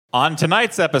On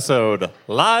tonight's episode,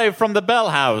 live from the Bell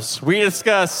House, we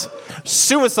discuss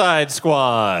Suicide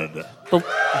Squad.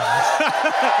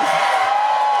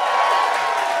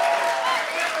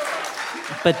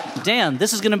 But Dan,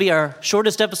 this is going to be our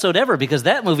shortest episode ever because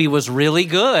that movie was really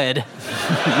good.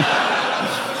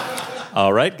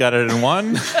 All right, got it in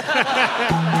one.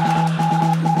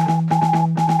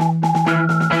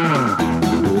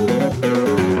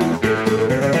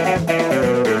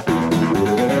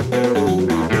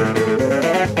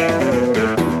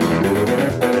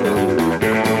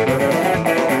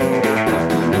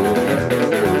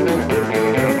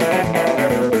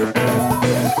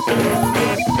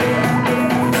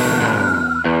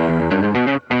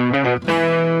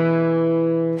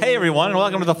 And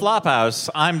welcome to the Flophouse.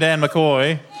 I'm Dan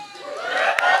McCoy.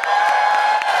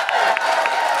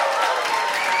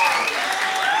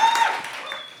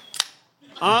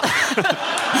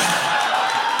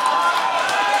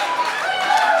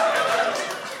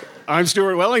 I'm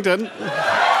Stuart Wellington.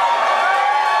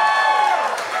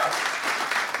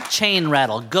 Chain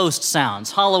rattle, ghost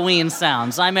sounds, Halloween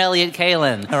sounds. I'm Elliot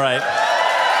Kalin. All right.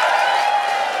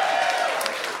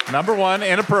 Number one,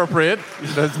 inappropriate.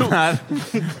 Does not.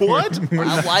 What?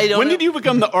 When did you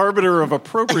become the arbiter of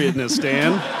appropriateness,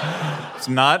 Dan? It's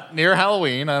not near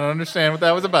Halloween. I don't understand what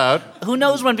that was about. Who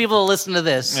knows when people will listen to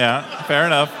this? Yeah, fair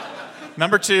enough.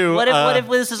 Number two. What if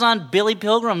this is on Billy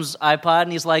Pilgrim's iPod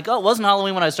and he's like, oh, it wasn't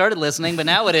Halloween when I started listening, but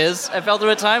now it is. I fell through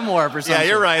a time warp or something. Yeah,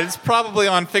 you're right. It's probably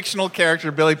on fictional character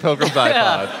Billy Pilgrim's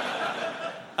iPod.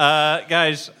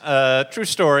 Guys, true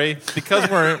story. Because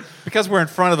we're in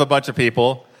front of a bunch of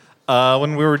people.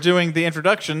 When we were doing the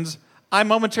introductions, I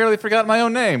momentarily forgot my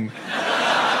own name.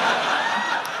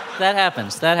 That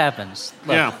happens.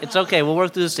 Look, yeah. It's okay. We'll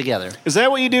work through this together. Is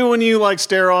that what you do when you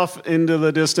stare off into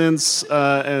the distance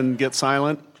and get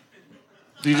silent?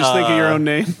 Do you just think of your own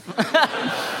name?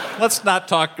 Let's not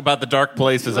talk about the dark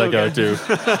places I go to.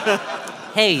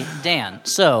 Hey, Dan,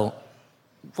 so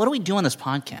what do we do on this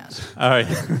podcast? All right.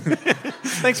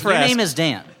 Thanks for Your asking. name is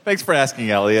Dan. Thanks for asking,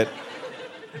 Elliot.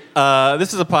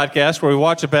 This is a podcast where we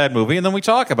watch a bad movie and then we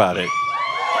talk about it.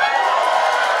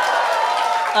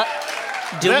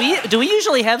 Do we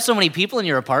usually have so many people in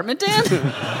your apartment, Dan?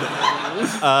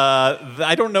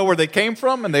 I don't know where they came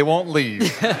from and they won't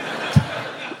leave.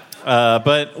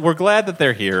 But we're glad that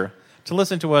they're here to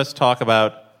listen to us talk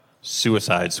about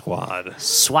Suicide Squad.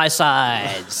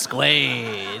 Suicide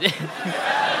Squad.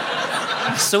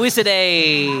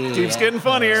 Suicide. Keeps getting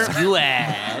funnier.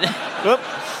 Squad. Oop.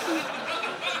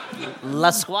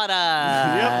 La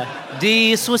Squadra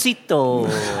di Suicito.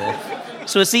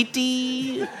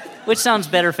 Suiciti. Which sounds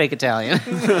better fake Italian?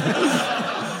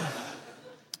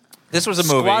 This was a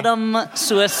movie. Squadum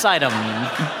Suicidum.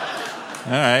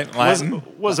 All right. Latin.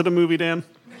 Was it a movie, Dan?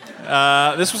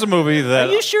 This was a movie that...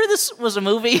 Are you sure this was a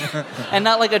movie and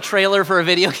not like a trailer for a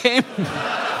video game?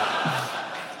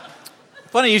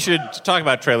 Funny you should talk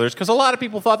about trailers, because a lot of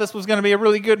people thought this was going to be a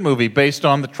really good movie based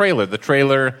on the trailer. The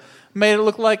trailer made it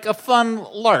look like a fun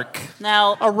lark.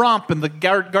 Now, a romp in the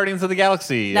Guardians of the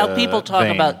Galaxy. Now,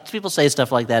 people say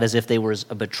stuff like that as if there was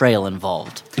a betrayal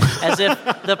involved. As if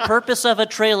the purpose of a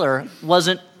trailer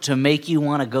wasn't to make you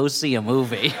want to go see a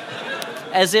movie.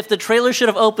 As if the trailer should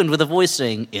have opened with a voice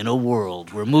saying, in a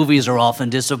world where movies are often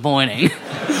disappointing,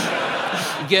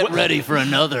 get ready for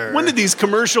another. When did these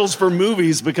commercials for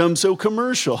movies become so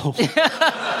commercial?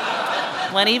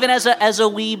 When even as a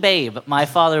wee babe, my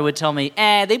father would tell me,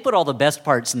 they put all the best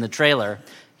parts in the trailer.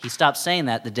 He stopped saying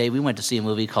that the day we went to see a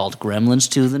movie called Gremlins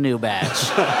 2: The New Batch.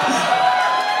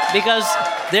 Because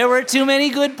there were too many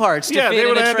good parts to fit in a trailer. Yeah, they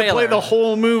would have to play the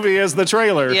whole movie as the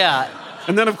trailer. Yeah.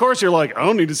 And then, of course, you're like, I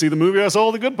don't need to see the movie. I saw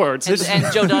all the good parts.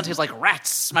 And Joe Dante's like,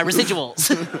 rats, my residuals.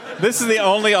 This is the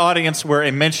only audience where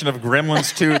a mention of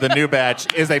Gremlins 2: The New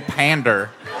Batch is a pander.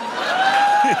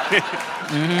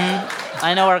 Mm-hmm.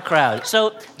 I know our crowd.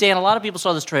 So, Dan, a lot of people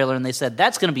saw this trailer and they said,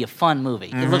 that's going to be a fun movie.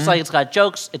 Mm-hmm. It looks like it's got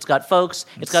jokes, it's got folks,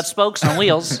 it's got spokes on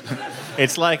wheels.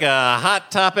 It's like a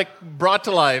Hot Topic brought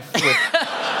to life with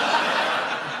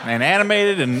and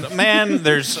animated, and man,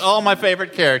 there's all my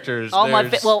favorite characters.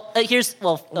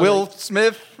 Will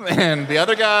Smith and the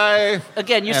other guy.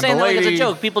 Again, you're saying that like it's a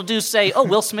joke. People do say, "Oh,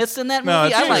 Will Smith's in that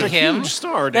movie. I like him." Huge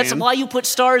star, Dan. That's why you put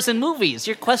stars in movies.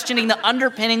 You're questioning the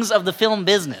underpinnings of the film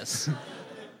business.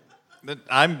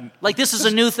 This is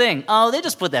a new thing. Oh, they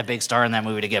just put that big star in that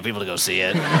movie to get people to go see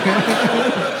it.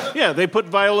 Yeah, they put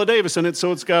Viola Davis in it,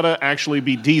 so it's got to actually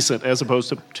be decent as opposed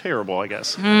to terrible, I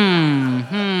guess.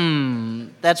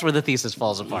 That's where the thesis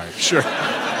falls apart. Sure.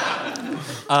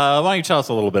 Why don't you tell us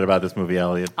a little bit about this movie,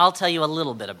 Elliot? I'll tell you a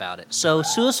little bit about it. So,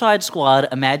 Suicide Squad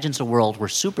imagines a world where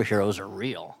superheroes are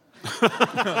real.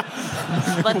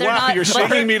 But they're Wow, not. you're but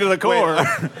shaking me to the core.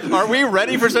 Are we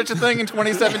ready for such a thing in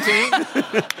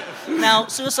 2017? Now,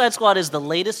 Suicide Squad is the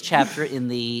latest chapter in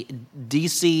the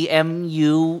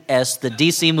DCMUS, the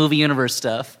DC movie universe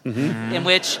stuff, in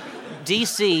which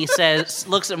DC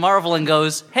looks at Marvel and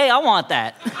goes, "Hey, I want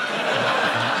that."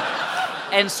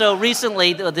 And so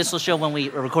recently, this will show when we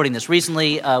are recording this.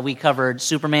 Recently, we covered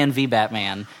Superman v.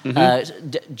 Batman,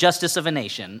 Justice of a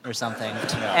Nation, or something,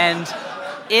 and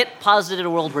it posited a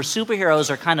world where superheroes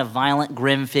are kind of violent,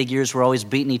 grim figures who are always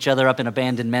beating each other up in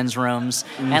abandoned men's rooms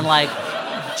and like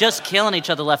just killing each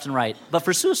other left and right. But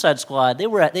for Suicide Squad, they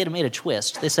had made a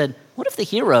twist. They said, "What if the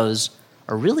heroes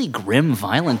are really grim,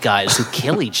 violent guys who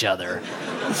kill each other?"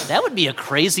 That would be a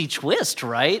crazy twist,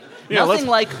 right? Yeah, Nothing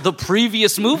like the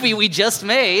previous movie we just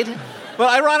made. But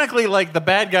ironically, like, the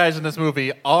bad guys in this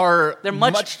movie are They're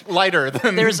much lighter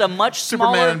than There's a much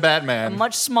Superman smaller, and Batman. a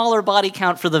much smaller body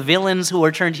count for the villains who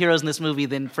are turned heroes in this movie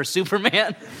than for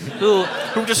Superman, who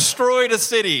who destroyed a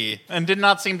city and did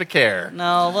not seem to care.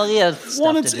 no, well, yeah, Well,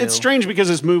 stuff to do. it's strange because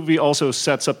this movie also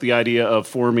sets up the idea of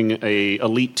forming a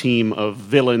elite team of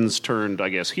villains turned, I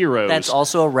guess, heroes. That's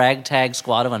also a ragtag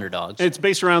squad of underdogs. It's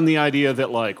based around the idea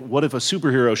that, like, what if a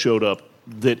superhero showed up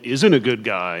that isn't a good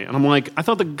guy? And I'm like, I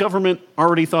thought the government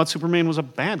already thought Superman was a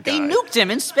bad guy. They nuked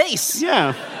him in space.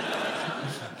 Yeah.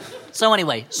 So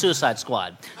anyway, Suicide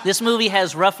Squad. This movie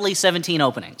has roughly 17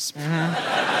 openings.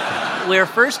 We're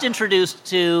first introduced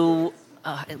to...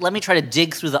 let me try to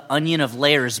dig through the onion of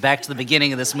layers back to the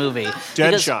beginning of this movie.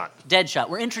 Deadshot. Deadshot.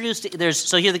 We're introduced to...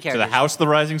 So here are the To characters. the House of the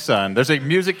Rising Sun. There's a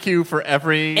music cue for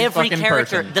every fucking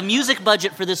character. person. The music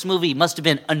budget for this movie must have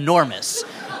been enormous.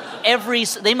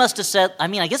 They must have said, I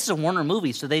mean, I guess it's a Warner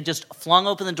movie, so they just flung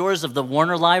open the doors of the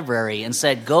Warner Library and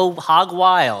said, "Go hog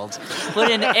wild."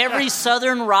 Put in every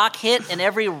Southern rock hit and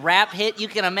every rap hit you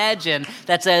can imagine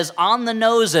that's as on the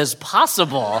nose as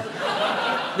possible.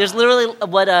 There's literally,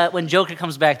 when Joker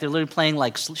comes back, they're literally playing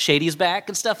like Shady's Back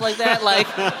and stuff like that. Like,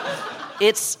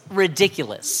 it's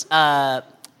ridiculous. But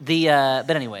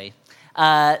anyway,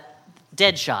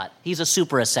 Deadshot. He's a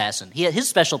super assassin. His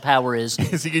special power is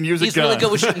He can use a he's gun. really good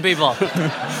with shooting people.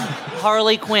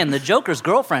 Harley Quinn, the Joker's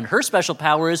girlfriend, her special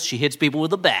power is she hits people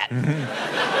with a bat.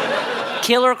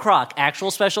 Killer Croc, actual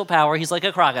special power, he's like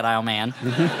a crocodile man.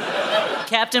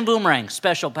 Captain Boomerang,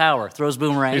 special power, throws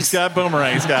boomerangs. He's got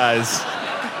boomerangs, guys.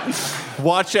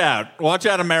 Watch out,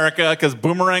 America, because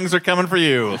boomerangs are coming for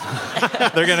you.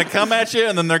 They're going to come at you,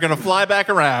 and then they're going to fly back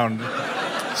around.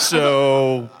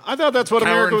 So, I thought that's what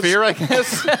power America and was... fear, I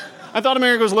guess. I thought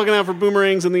America was looking out for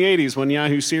boomerangs in the 80s when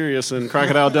Yahoo Serious and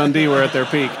Crocodile Dundee were at their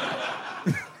peak.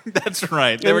 That's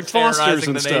right. They And were Fosters terrorizing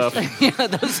and the stuff. nation. Yeah,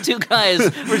 those two guys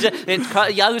were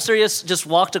Yahoo Serious just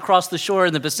walked across the shore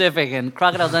in the Pacific, and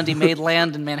Crocodile Dundee made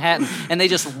land in Manhattan, and they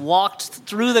just walked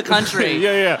through the country,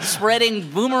 Yeah. spreading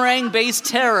boomerang-based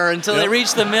terror until they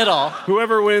reached the middle.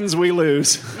 Whoever wins, we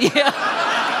lose.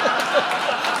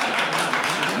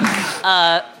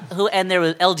 And there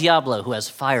was El Diablo, who has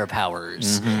fire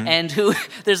powers, and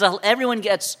everyone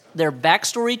gets their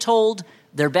backstory told.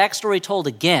 Their backstory told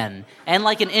again, and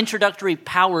like an introductory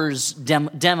powers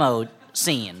demo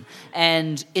scene.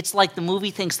 And it's like the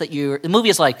movie thinks that the movie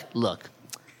is like, look,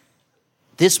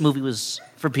 this movie was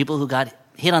for people who got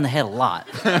hit on the head a lot.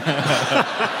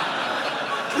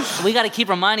 We got to keep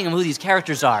reminding them who these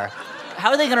characters are. How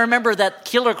are they going to remember that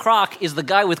Killer Croc is the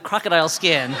guy with crocodile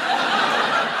skin?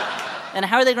 And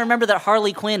how are they going to remember that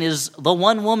Harley Quinn is the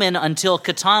one woman until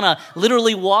Katana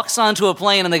literally walks onto a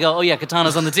plane and they go, "Oh yeah,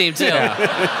 Katana's on the team too."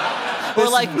 Or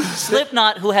like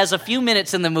Slipknot, who has a few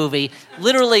minutes in the movie.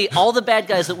 Literally, all the bad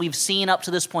guys that we've seen up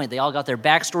to this point, they all got their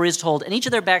backstories told, and each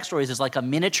of their backstories is like a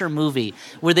miniature movie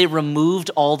where they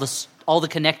removed all the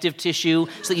connective tissue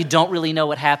so that you don't really know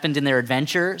what happened in their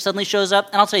adventure suddenly shows up.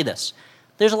 And I'll tell you this.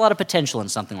 There's a lot of potential in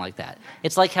something like that.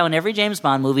 It's like how in every James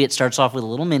Bond movie, it starts off with a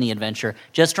little mini adventure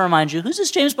just to remind you, who's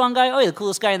this James Bond guy? Oh, yeah, the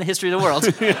coolest guy in the history of the world.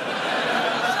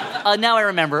 Now I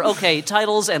remember. Okay,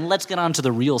 titles, and let's get on to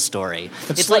the real story.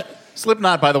 It's like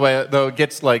Slipknot, by the way, though,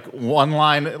 gets like one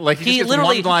line, like he just gets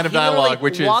one line of dialogue,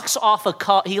 which is walks off a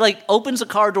car. He like opens a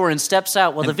car door and steps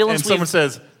out while the villains and someone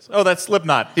says, "Oh, that's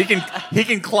Slipknot. He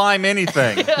can climb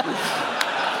anything."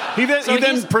 He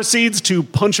then proceeds to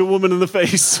punch a woman in the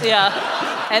face. Yeah.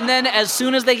 And then as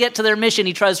soon as they get to their mission,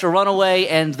 he tries to run away,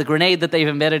 and the grenade that they've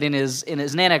embedded in his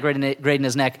nanite grenade in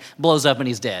his neck blows up, and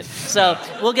he's dead. So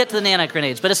we'll get to the nanite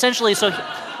grenades. But essentially, so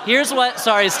here's what...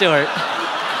 Sorry, Stuart.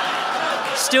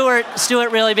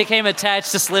 Stuart really became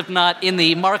attached to Slipknot in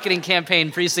the marketing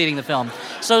campaign preceding the film.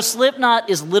 So Slipknot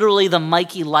is literally the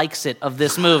Mikey Likes It of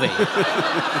this movie.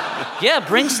 Yeah,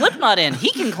 bring Slipknot in.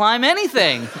 He can climb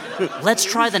anything. Let's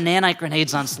try the nanite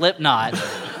grenades on Slipknot.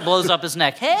 Blows up his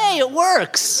neck. Hey, it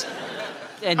works.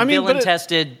 And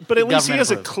villain-tested. But at least he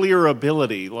has a approved. clear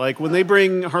ability. Like when they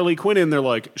bring Harley Quinn in, they're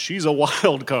like, she's a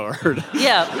wild card.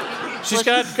 Yeah. She's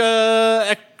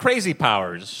got crazy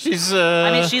powers. She's.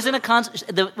 I mean, she's in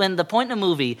when the point in a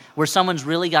movie where someone's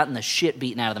really gotten the shit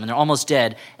beaten out of them and they're almost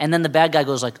dead, and then the bad guy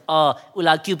goes like, "Oh, will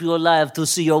I keep you alive to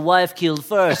see your wife killed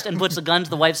first?" and puts a gun to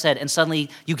the wife's head, and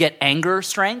suddenly you get anger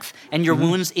strength, and your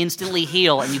wounds instantly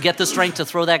heal, and you get the strength to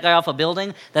throw that guy off a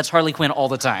building. That's Harley Quinn all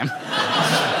the time.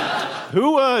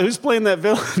 Who's playing that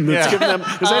villain? That's giving them,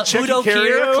 is that Chucky Udo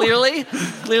Kier,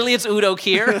 Cario? clearly it's Udo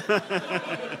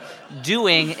Kier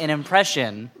doing an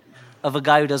impression of a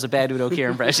guy who does a bad Udo Kier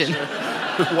impression.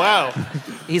 Wow.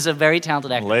 He's a very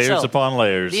talented actor. Layers upon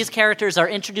layers. These characters are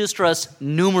introduced to us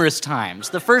numerous times.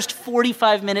 The first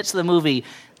 45 minutes of the movie,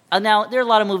 now there are a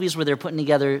lot of movies where they're putting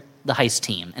together the heist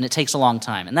team, and it takes a long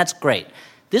time, and that's great.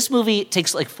 This movie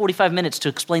takes like 45 minutes to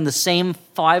explain the same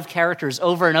 5 characters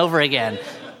over and over again.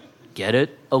 Get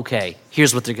it? Okay.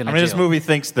 Here's what they're going to do. I mean, this movie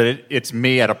thinks that it's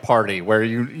me at a party where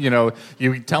you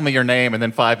tell me your name and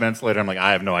then 5 minutes later I'm like,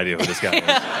 I have no idea who this guy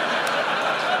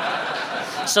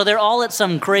is. So they're all at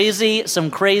some crazy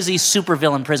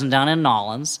supervillain prison down in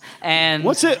Nolans. And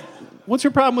What's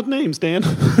your problem with names, Dan?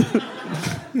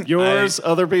 Yours,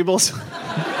 other people's?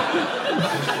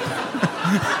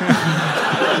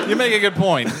 You make a good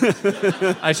point.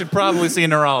 I should probably see a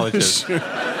neurologist.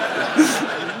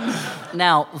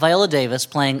 Now, Viola Davis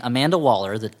playing Amanda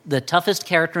Waller, the toughest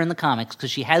character in the comics because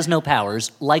she has no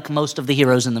powers, like most of the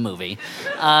heroes in the movie.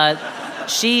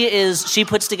 She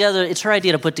puts together, it's her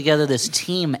idea to put together this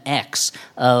Team X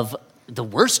of the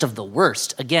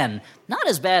worst. Again, not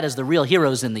as bad as the real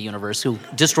heroes in the universe who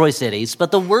destroy cities,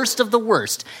 but the worst of the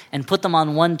worst, and put them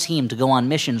on one team to go on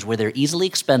missions where they're easily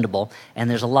expendable, and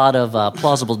there's a lot of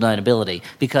plausible deniability,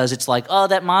 because it's like, oh,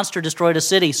 that monster destroyed a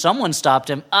city, someone stopped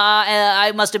him,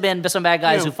 I must have been some bad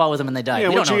guys who fought with him and they died. Yeah,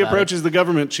 we when don't know she about approaches the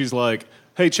government, she's like,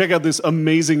 hey, check out this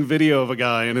amazing video of a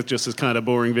guy, and it's just this kind of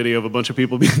boring video of a bunch of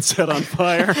people being set on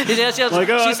fire. Like,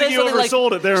 I think you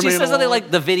oversold it there, man. She says something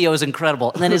like, the video is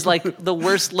incredible, and then is like the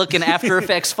worst looking After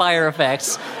Effects fire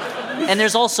effects. And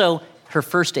there's also her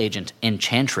first agent,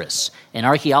 Enchantress, an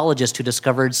archaeologist who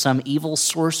discovered some evil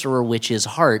sorcerer witch's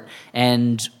heart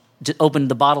and opened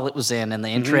the bottle it was in, and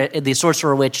the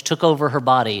sorcerer witch took over her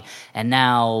body, and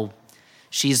now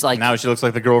she's like... Now she looks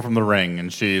like the girl from The Ring,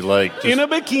 and she like... in a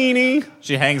bikini.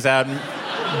 She hangs out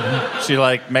and she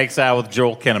like makes out with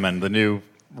Joel Kinnaman, the new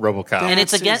RoboCop. And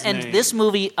it's again, his name. and this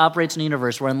movie operates in a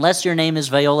universe where unless your name is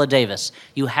Viola Davis,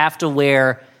 you have to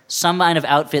wear some kind of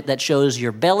outfit that shows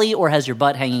your belly or has your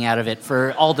butt hanging out of it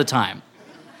for all the time.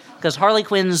 Because Harley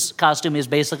Quinn's costume is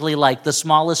basically like the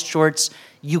smallest shorts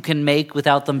you can make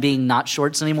without them being not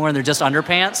shorts anymore, and they're just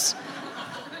underpants.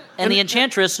 And the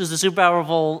Enchantress, who's the super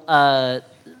powerful,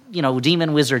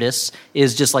 demon wizardess,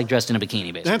 is just like dressed in a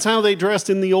bikini, basically. That's how they dressed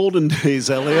in the olden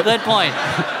days, Elliot. Good point.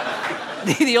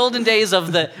 The olden days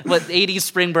of the 80s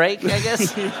spring break, I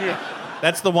guess.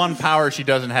 That's the one power she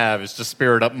doesn't have, is to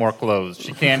spirit up more clothes.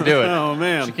 She can't do it. Oh,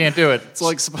 man. She can't do it. It's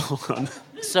like Spawn.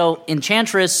 So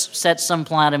Enchantress sets some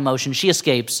plot in motion. She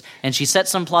escapes, and she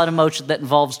sets some plot in motion that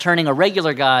involves turning a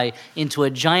regular guy into a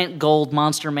giant gold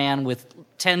monster man with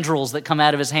tendrils that come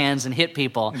out of his hands and hit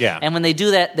people. Yeah. And when they do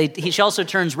that, she also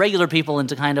turns regular people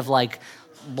into kind of like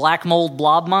black mold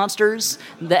blob monsters,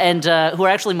 and who are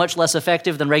actually much less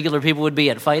effective than regular people would be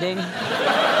at fighting.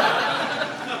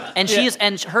 And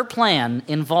and her plan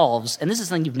involves, and this is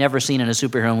something you've never seen in a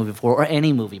superhero movie before or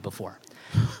any movie before,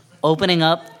 opening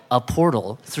up a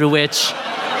portal through which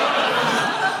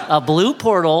a blue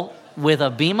portal with a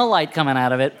beam of light coming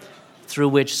out of it, through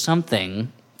which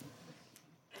something.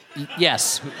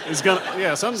 Yes. It's gonna,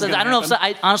 something's gonna I don't know if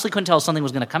I honestly couldn't tell if something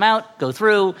was going to come out, go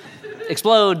through,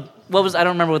 explode. I don't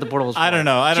remember what the portal was for. I don't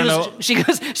know.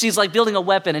 She's like building a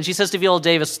weapon, and she says to Viola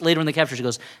Davis later in the capture, she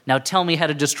goes, "Now tell me how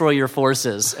to destroy your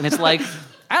forces." And it's like,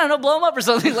 I don't know, blow them up or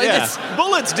something like this.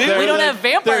 Bullets, dude. We don't have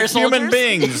vampire They're soldiers. human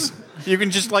beings. You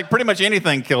can just like pretty much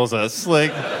anything kills us.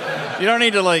 Like, you don't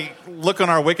need to like look on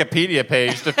our Wikipedia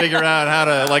page to figure out how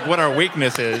to like what our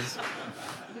weakness is.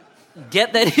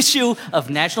 Get that issue of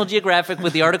National Geographic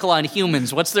with the article on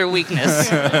humans. What's their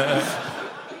weakness?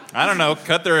 I don't know,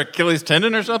 cut their Achilles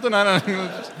tendon or something. I don't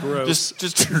know. Gross.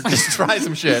 Just try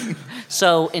some shit.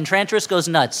 So Enchantress goes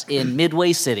nuts in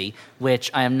Midway City,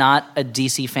 which I am not a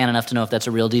DC fan enough to know if that's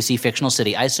a real DC fictional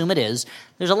city. I assume it is.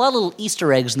 There's a lot of little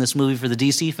Easter eggs in this movie for the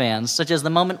DC fans, such as the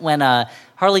moment when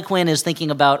Harley Quinn is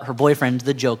thinking about her boyfriend,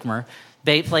 the Joker,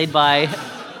 played by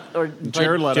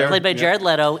Jared Leto. played by Yeah. Jared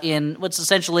Leto in what's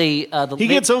essentially the. He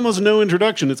gets almost no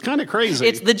introduction. It's kind of crazy.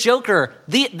 It's the Joker.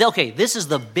 Okay, this is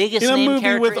the biggest in a name movie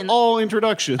character with in all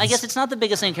introductions. I guess it's not the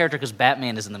biggest name character because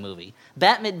Batman is in the movie.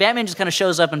 Batman just kind of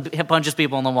shows up and punches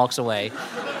people and then walks away.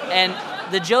 And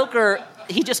the Joker,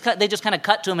 they just kind of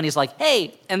cut to him and he's like,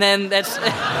 "Hey," and then that's.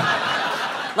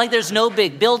 Like, there's no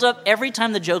big build-up. Every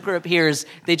time the Joker appears,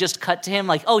 they just cut to him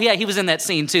like, oh, yeah, he was in that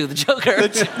scene, too, the Joker.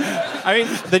 I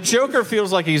mean, the Joker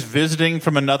feels like he's visiting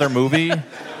from another movie.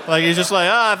 Like, he's just like,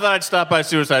 I thought I'd stop by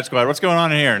Suicide Squad. What's going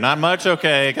on in here? Not much?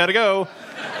 Okay, gotta go.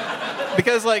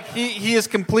 Because, like, he is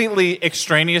completely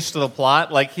extraneous to the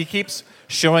plot. Like, he keeps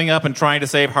showing up and trying to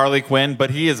save Harley Quinn, but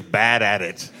he is bad at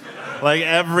it. Like,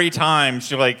 every time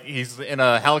he's in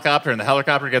a helicopter and the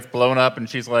helicopter gets blown up and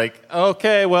she's like,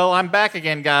 okay, well, I'm back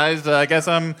again, guys. I guess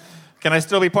can I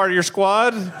still be part of your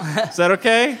squad? Is that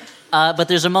okay? But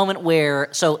there's a moment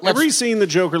where, every scene the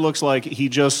Joker looks like he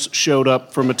just showed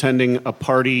up from attending a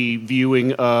party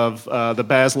viewing of the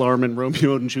Baz Luhrmann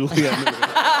Romeo and Juliet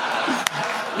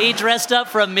movie. He dressed up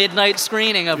for a midnight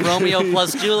screening of Romeo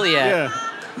plus Juliet. Yeah.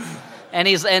 And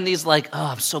he's like, oh,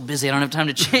 I'm so busy, I don't have time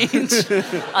to change.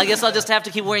 I guess I'll just have to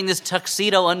keep wearing this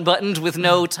tuxedo unbuttoned with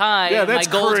no tie. Yeah, and that's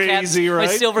my gold crazy, caps, right?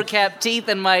 my silver cap teeth,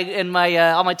 and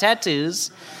my all my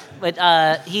tattoos.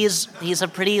 But he's a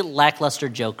pretty lackluster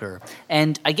Joker.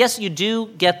 And I guess you do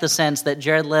get the sense that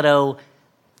Jared Leto,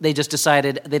 they just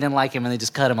decided they didn't like him and they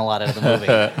just cut him a lot out of the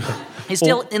movie. He's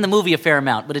still in the movie a fair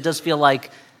amount, but it does feel like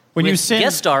when you guest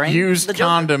send starring used the Joker.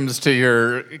 condoms to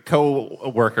your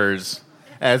co-workers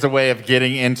as a way of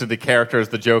getting into the character as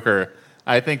the Joker,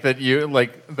 I think that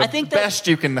the best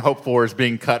you can hope for is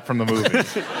being cut from the movie.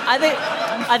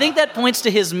 I think that points to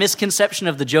his misconception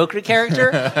of the Joker character.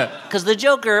 Because the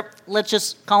Joker, let's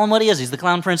just call him what he is. He's the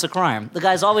clown prince of crime. The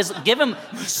guy's always,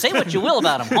 say what you will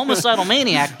about him, homicidal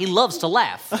maniac, he loves to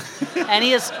laugh. And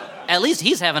at least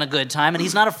he's having a good time, and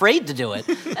he's not afraid to do it.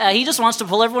 He just wants to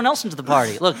pull everyone else into the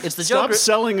party. Look, it's the Joker. Stop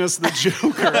selling us the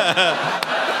Joker.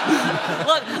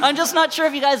 Look, I'm just not sure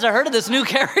if you guys have heard of this new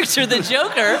character, the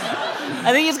Joker.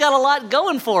 I think he's got a lot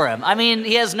going for him. I mean,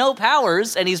 he has no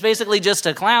powers, and he's basically just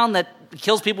a clown that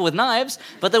kills people with knives,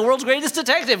 but the world's greatest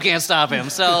detective can't stop him.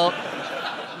 So,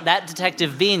 that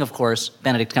detective being, of course,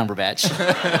 Benedict Cumberbatch.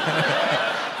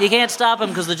 You can't stop him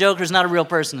because the Joker's not a real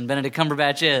person, and Benedict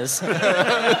Cumberbatch is.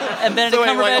 And Benedict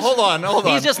Cumberbatch. Hold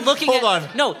on. He's just looking Hold on.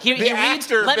 No, he reads.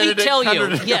 Actor Let Benedict me tell you.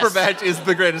 Yes. Cumberbatch is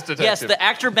the greatest detective. Yes, the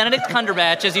actor Benedict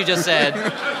Cumberbatch, as you just said.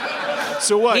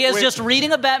 So what? He is just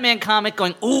reading a Batman comic,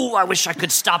 going, "Ooh, I wish I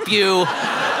could stop you."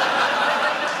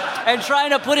 And trying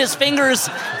to put his fingers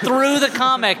through the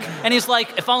comic. And he's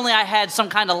like, if only I had some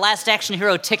kind of Last Action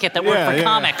Hero ticket that worked for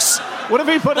comics. What if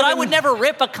he put But I would never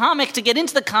rip a comic to get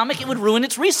into the comic. It would ruin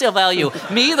its resale value.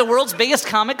 Me, the world's biggest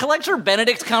comic collector,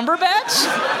 Benedict Cumberbatch?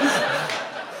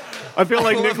 I feel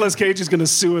like Nicolas Cage is going to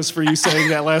sue us for you saying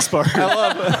that last part.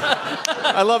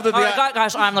 I love that. All right,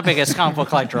 guys, I'm the biggest comic book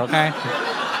collector, okay?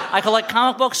 I collect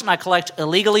comic books and I collect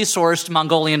illegally sourced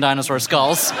Mongolian dinosaur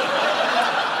skulls.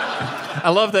 I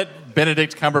love that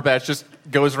Benedict Cumberbatch just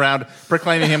goes around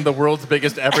proclaiming him the world's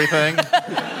biggest everything.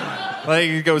 Like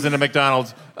he goes into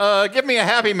McDonald's, give me a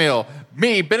Happy Meal.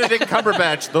 Me, Benedict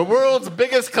Cumberbatch, the world's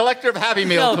biggest collector of Happy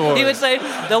Meal toys. He would say,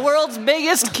 the world's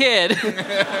biggest kid.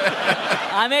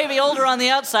 I may be older on the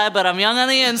outside, but I'm young on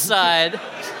the inside.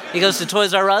 He goes to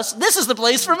Toys R Us. This is the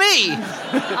place for me.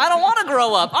 I don't want to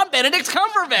grow up. I'm Benedict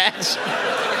Cumberbatch.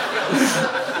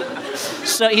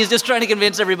 So he's just trying to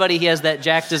convince everybody he has that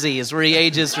Jack disease where he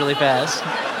ages really fast.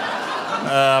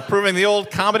 Proving the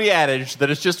old comedy adage that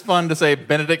it's just fun to say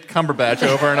Benedict Cumberbatch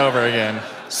over and over again.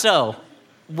 So,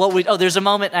 there's a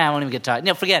moment, I won't even get tired.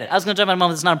 No, forget it. I was going to talk about a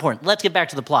moment that's not important. Let's get back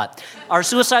to the plot. Our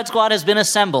Suicide Squad has been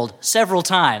assembled several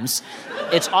times.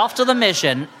 It's off to the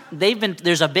mission.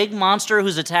 There's a big monster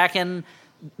who's attacking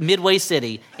Midway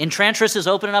City. Enchantress is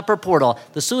opening up her portal.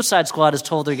 The Suicide Squad is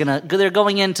told they're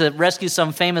going in to rescue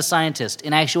some famous scientist.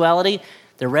 In actuality,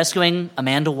 they're rescuing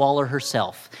Amanda Waller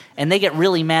herself. And they get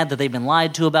really mad that they've been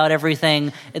lied to about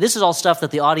everything. And this is all stuff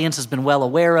that the audience has been well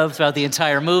aware of throughout the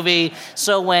entire movie.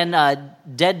 So when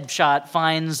Deadshot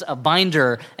finds a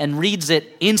binder and reads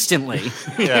it instantly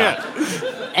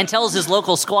and tells his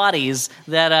local squatties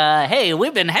that, hey,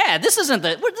 we've been had. This isn't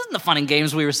the fun and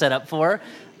games we were set up for.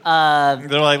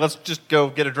 They're like, let's just go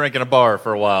get a drink in a bar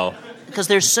for a while. Because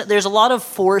there's a lot of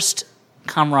forced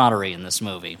camaraderie in this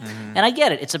movie. Mm-hmm. And I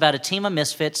get it. It's about a team of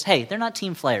misfits. Hey, they're not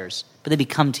team flayers, but they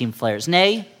become team flayers.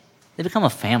 Nay, they become a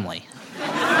family.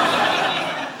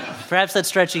 Perhaps that's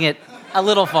stretching it a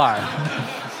little far.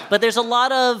 But there's a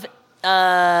lot of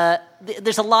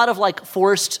there's a lot of like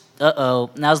forced.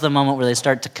 Now's the moment where they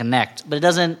start to connect, but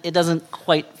it doesn't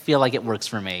quite feel like it works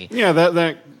for me. Yeah,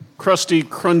 that crusty,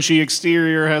 crunchy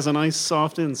exterior has a nice,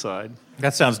 soft inside.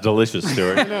 That sounds delicious,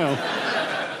 Stuart. No.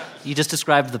 You just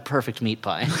described the perfect meat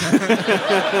pie.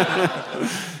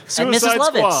 Suicide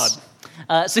Squad.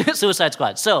 Suicide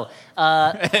Squad. So,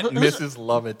 Mrs.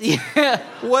 Lovett. Yeah.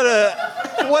 What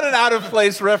an out of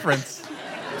place reference.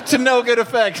 To no good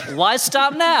effect. why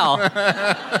stop now?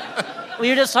 We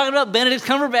were just talking about Benedict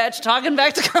Cumberbatch talking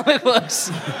back to comic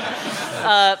books.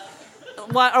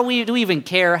 Do we even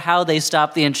care how they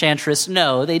stop the Enchantress?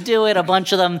 No, they do it. A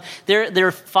bunch of them.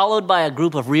 They're followed by a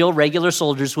group of real regular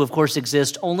soldiers who, of course,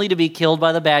 exist only to be killed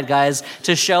by the bad guys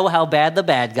to show how bad the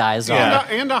bad guys are.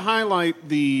 And to highlight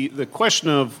the question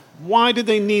of why did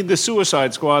they need the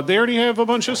Suicide Squad? They already have a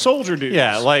bunch of soldier dudes.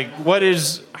 Yeah, like, what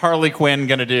is Harley Quinn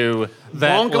going to do?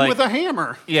 Bonk them with a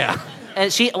hammer. Yeah.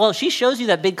 And she shows you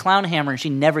that big clown hammer, and she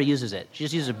never uses it. She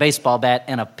just uses a baseball bat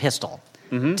and a pistol.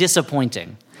 Mm-hmm.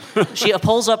 Disappointing. She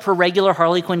pulls up her regular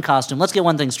Harley Quinn costume. Let's get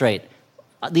one thing straight.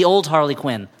 The old Harley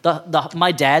Quinn.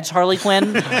 My dad's Harley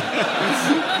Quinn.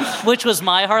 Which was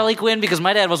my Harley Quinn because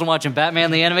my dad wasn't watching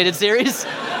Batman the Animated Series.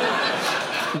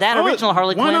 That original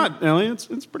Harley Quinn. Why not, Elliot?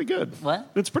 It's pretty good. What?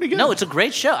 It's pretty good. No, it's a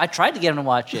great show. I tried to get him to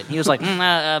watch it. He was like,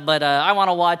 but I want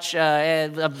to watch a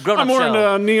grown-up show. I'm more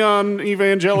into neon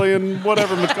evangelion,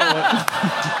 whatever we call it.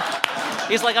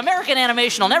 He's like, American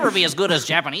animation will never be as good as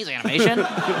Japanese animation.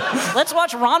 Let's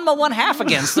watch Ranma 1/2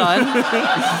 again, son.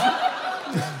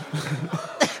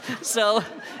 So,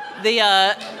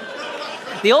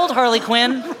 the old Harley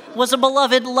Quinn was a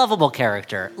beloved, lovable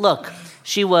character. Look,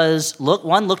 she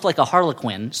looked like a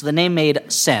Harlequin, so the name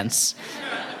made sense.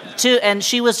 And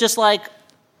she was just like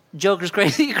Joker's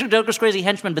crazy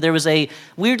henchman, but there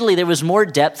was more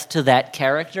depth to that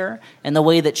character and the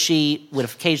way that she would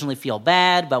occasionally feel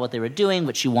bad about what they were doing,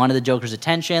 but she wanted the Joker's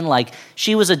attention. Like,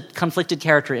 she was a conflicted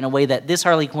character in a way that this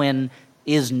Harley Quinn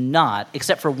is not,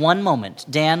 except for one moment.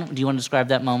 Dan, do you want to describe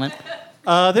that moment?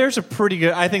 I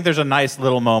think there's a nice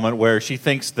little moment where she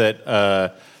thinks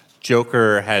that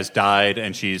Joker has died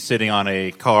and she's sitting on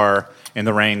a car in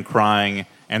the rain crying,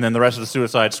 and then the rest of the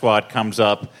Suicide Squad comes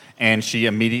up and she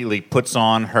immediately puts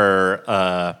on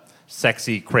her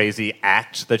sexy, crazy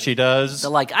act that she does.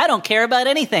 They're like, I don't care about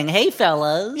anything. Hey,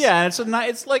 fellas. Yeah,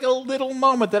 it's like a little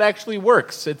moment that actually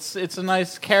works. It's a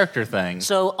nice character thing.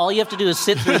 So all you have to do is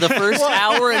sit through the first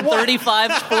hour and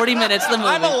 35, 40 minutes of the movie.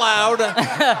 I'm allowed.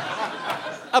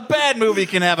 A bad movie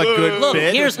can have a good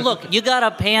bit. Look, you got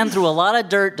to pan through a lot of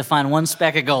dirt to find one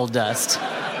speck of gold dust.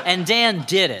 And Dan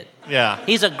did it. Yeah.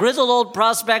 He's a grizzled old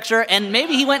prospector, and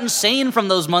maybe he went insane from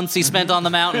those months he spent on the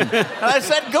mountain. I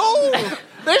said gold!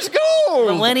 There's gold!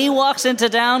 But when he walks into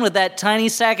town with that tiny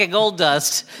sack of gold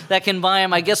dust that can buy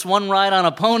him, I guess, one ride on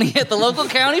a pony at the local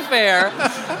county fair.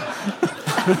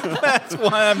 That's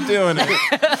why I'm doing it.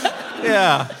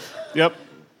 Yeah. Yep.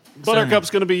 Buttercup's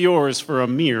going to be yours for a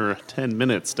mere 10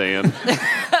 minutes, Dan.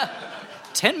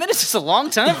 10 minutes is a long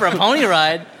time for a pony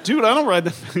ride. Dude, I don't ride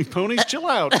that many ponies. Chill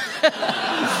out.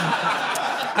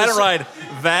 I don't ride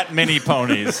that many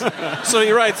ponies. So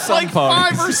you ride some like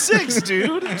ponies. 5 or 6,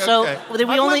 dude. So Okay. we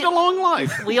I've lived a long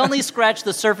life. We only scratched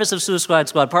the surface of Suicide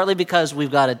Squad, partly because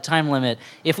we've got a time limit.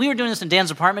 If we were doing this in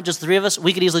Dan's apartment, just the three of us,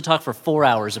 we could easily talk for 4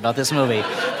 hours about this movie.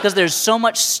 Because there's so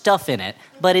much stuff in it.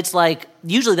 But it's like,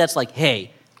 usually that's like,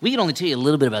 hey, we can only tell you a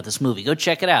little bit about this movie. Go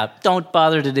check it out. Don't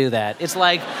bother to do that. It's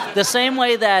like the same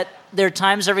way that there are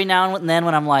times every now and then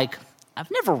when I'm like, I've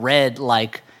never read,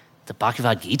 like, the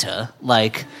Bhagavad Gita.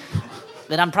 Like,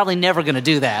 that I'm probably never going to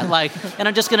do that. Like, and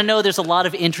I'm just going to know there's a lot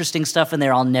of interesting stuff in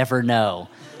there I'll never know.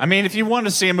 I mean, if you want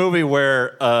to see a movie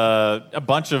where a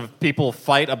bunch of people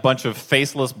fight a bunch of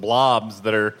faceless blobs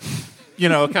that are,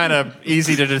 kind of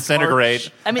easy to disintegrate,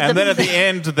 I mean, and then at the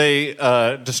end they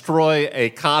destroy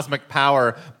a cosmic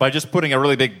power by just putting a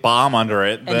really big bomb under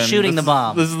it. And shooting the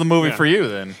bomb. This is the movie for you,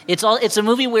 then. It's a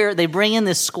movie where they bring in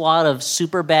this squad of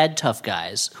super bad tough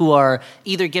guys who are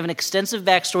either given extensive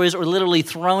backstories or literally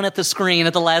thrown at the screen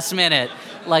at the last minute.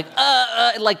 Like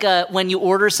when you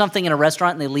order something in a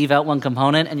restaurant and they leave out one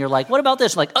component and you're like, what about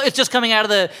this? Like, oh, it's just coming out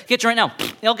of the kitchen right now.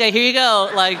 Okay, here you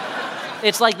go. Like,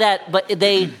 it's like that, but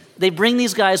they bring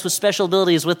these guys with special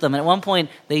abilities with them, and at one point,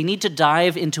 they need to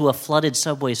dive into a flooded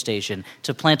subway station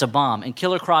to plant a bomb, and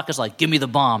Killer Croc is like, give me the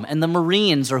bomb, and the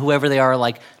Marines or whoever they are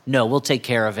like, no, we'll take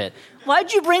care of it.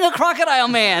 Why'd you bring a Crocodile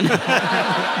Man?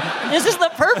 This is the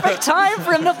perfect time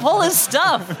for him to pull his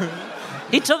stuff.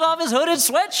 He took off his hooded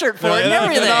sweatshirt for it and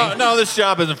everything. No, this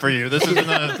job isn't for you. This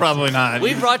is probably not.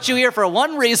 We brought you here for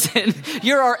one reason.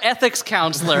 You're our ethics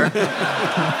counselor.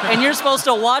 And you're supposed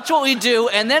to watch what we do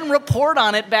and then report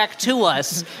on it back to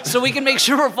us so we can make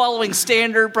sure we're following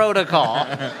standard protocol.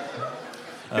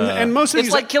 And most of It's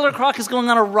these, like Killer Croc is going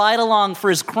on a ride-along for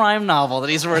his crime novel that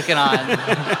he's working on.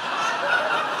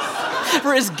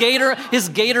 For his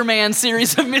Gator Man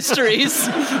series of mysteries.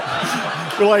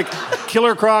 we're like,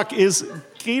 Killer Croc, is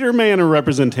Gator Man a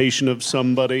representation of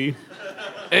somebody?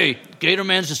 Hey, Gator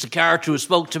Man's just a character who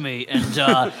spoke to me, and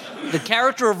the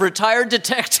character of retired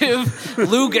detective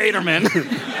Lou Gatorman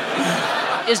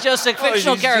is just a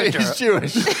fictional character. He's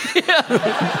Jewish.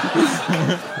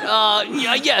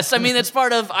 Yes, I mean, it's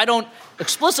part of, I don't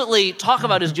explicitly talk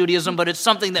about his Judaism, but it's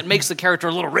something that makes the character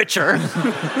a little richer.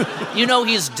 You know,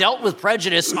 he's dealt with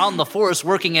prejudice on the force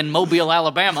working in Mobile,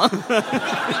 Alabama.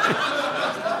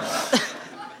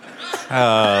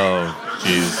 Oh,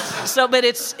 jeez. So, but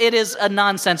it is a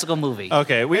nonsensical movie.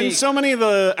 Okay, And so many of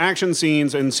the action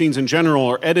scenes and scenes in general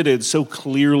are edited so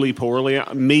clearly poorly.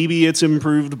 Maybe it's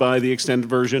improved by the extended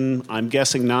version. I'm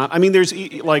guessing not. I mean, there's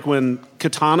like when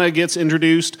Katana gets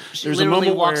introduced. She there's literally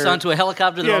a moment walks where, onto a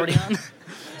helicopter they're already on.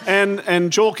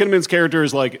 And Joel Kinnaman's character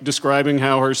is like describing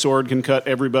how her sword can cut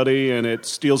everybody and it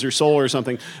steals your soul or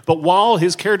something. But while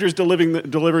his character's delivering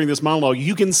this monologue,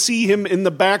 you can see him in the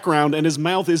background and his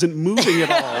mouth isn't moving at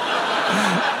all.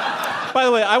 By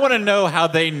the way, I want to know how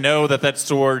they know that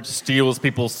sword steals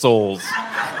people's souls.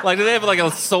 Like, do they have like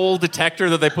a soul detector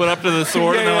that they put up to the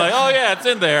sword and they're like, oh yeah, it's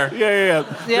in there. Yeah.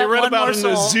 They read one about more it in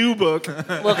the soul. zoo book.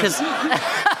 Well, because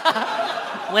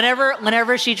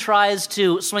whenever she tries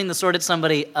to swing the sword at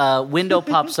somebody, a window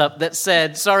pops up that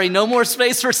said, sorry, no more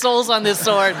space for souls on this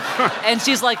sword. And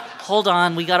she's like, hold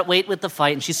on, we got to wait with the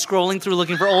fight. And she's scrolling through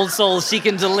looking for old souls she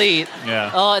can delete.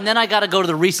 Yeah. Oh, and then I got to go to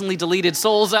the recently deleted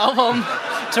Souls album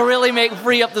to really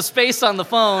free up the space on the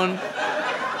phone.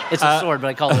 It's a sword, but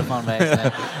I called it a phone by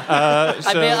accident.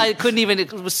 I couldn't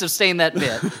even sustain that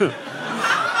bit.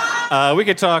 We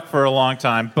could talk for a long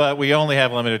time, but we only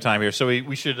have limited time here, so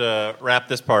we should wrap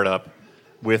this part up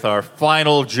with our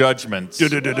final judgments.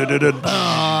 Suicide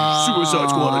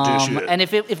Squad edition. And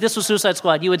if this was Suicide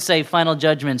Squad, you would say Final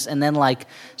Judgments, and then like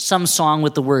some song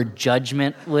with the word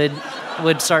judgment would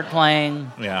start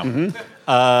playing. Yeah.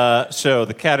 Mm-hmm. So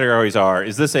the categories are: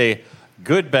 is this a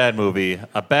good bad movie,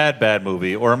 a bad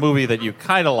movie, or a movie that you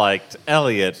kind of liked?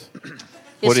 Elliot,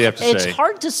 what do you have to say? It's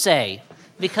hard to say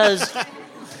because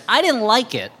I didn't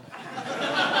like it,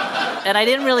 and I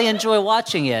didn't really enjoy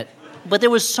watching it. But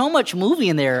there was so much movie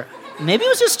in there. Maybe it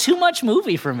was just too much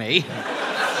movie for me.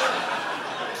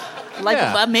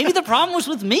 Maybe the problem was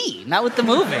with me, not with the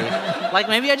movie. Like,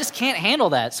 maybe I just can't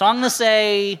handle that. So I'm going to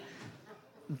say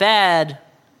bad,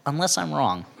 unless I'm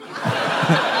wrong.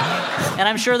 And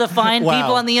I'm sure the fine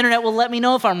people on the internet will let me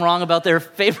know if I'm wrong about their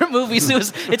favorite movies.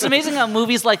 It's amazing how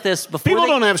movies like this, People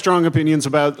don't have strong opinions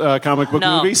about comic book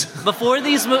movies. Before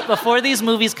these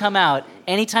movies come out,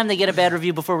 anytime they get a bad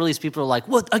review before release, people are like,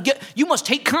 "What? You must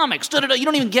hate comics. Da-da-da. You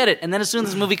don't even get it." And then as soon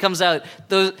as this movie comes out,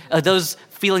 those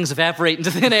feelings evaporate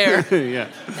into thin air. Yeah.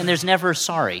 And there's never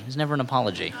sorry. There's never an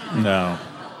apology. No.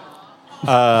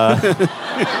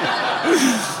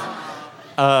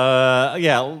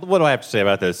 Yeah, what do I have to say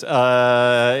about this?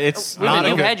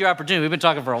 You've had your opportunity. We've been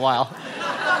talking for a while.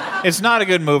 It's not a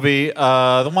good movie.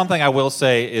 The one thing I will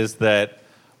say is that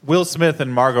Will Smith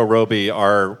and Margot Robbie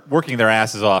are working their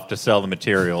asses off to sell the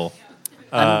material.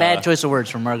 Bad choice of words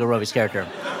from Margot Robbie's character.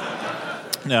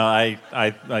 No,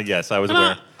 yes, I was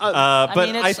aware. But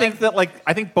I think that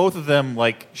I think both of them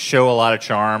show a lot of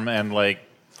charm, and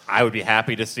I would be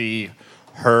happy to see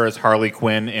her as Harley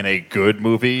Quinn in a good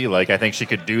movie. I think she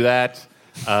could do that.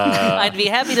 I'd be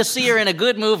happy to see her in a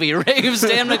good movie, raves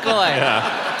Dan McCoy.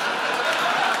 Yeah.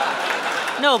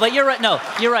 No, but you're right. No,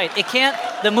 you're right. It can't.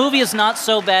 The movie is not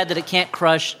so bad that it can't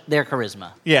crush their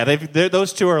charisma. Yeah,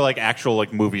 those two are actual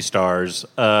movie stars.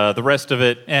 The rest of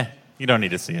it, you don't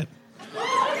need to see it.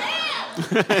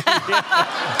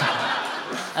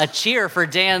 A cheer for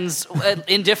Dan's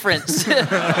indifference.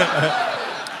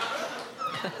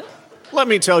 Let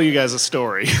me tell you guys a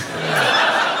story.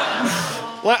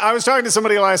 I was talking to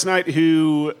somebody last night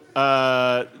who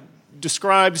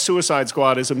described Suicide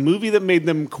Squad as a movie that made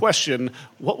them question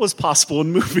what was possible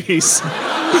in movies.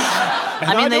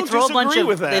 I mean, don't disagree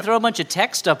with that. they throw a bunch of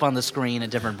text up on the screen at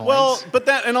different points. Well, but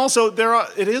that, and also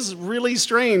it is really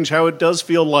strange how it does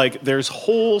feel like there's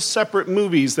whole separate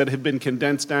movies that have been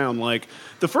condensed down. Like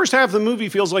the first half of the movie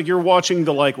feels like you're watching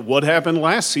what happened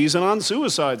last season on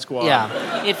Suicide Squad.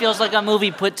 Yeah, it feels like a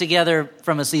movie put together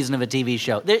from a season of a TV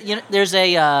show. There's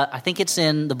I think it's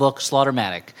in the book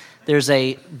Slaughtermatic. There's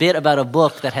a bit about a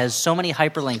book that has so many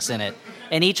hyperlinks in it,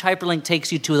 and each hyperlink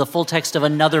takes you to the full text of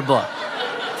another book.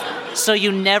 So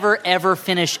you never, ever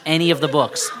finish any of the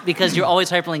books because you're always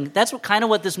hyperlinking. That's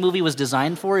what this movie was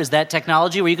designed for, is that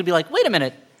technology where you could be like, wait a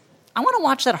minute, I want to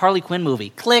watch that Harley Quinn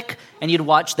movie. Click, and you'd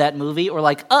watch that movie. Or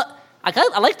like, I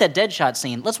like that Deadshot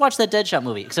scene. Let's watch that Deadshot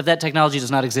movie. Except that technology does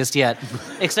not exist yet.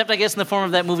 Except, I guess, in the form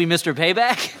of that movie, Mr.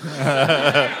 Payback.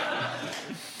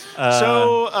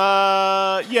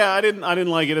 I didn't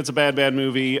like it. It's a bad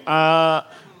movie. I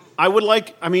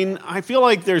feel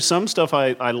like there's some stuff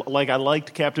I like. I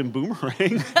liked Captain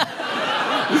Boomerang.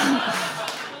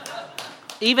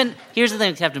 Even, here's the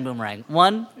thing with Captain Boomerang.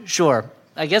 One, sure,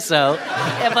 I guess so.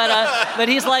 But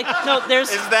he's like, no,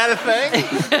 there's... Is that a thing?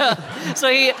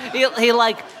 So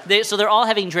so they're all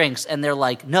having drinks, and they're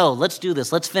like, no, let's do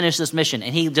this. Let's finish this mission.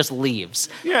 And he just leaves.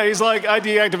 Yeah, he's like, I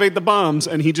deactivate the bombs,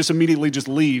 and he just immediately just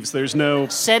leaves. There's no...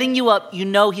 Setting you up, you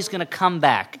know he's going to come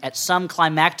back at some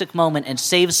climactic moment and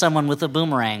save someone with a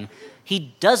boomerang.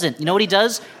 He doesn't. You know what he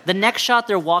does? The next shot,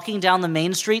 they're walking down the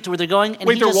main street to where they're going. And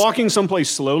Wait, they're walking someplace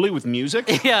slowly with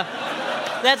music? Yeah.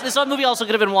 This movie also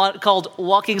could have been called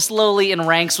Walking Slowly in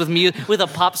Ranks with a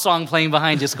pop song playing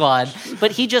behind you, squad.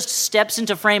 But he just steps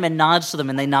into frame and nods to them,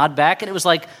 and they nod back, and it was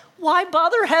like, why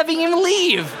bother having him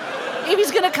leave? If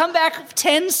he's going to come back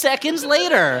 10 seconds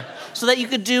later. So that you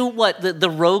could do,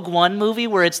 the Rogue One movie,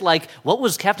 where it's like, what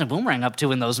was Captain Boomerang up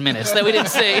to in those minutes that we didn't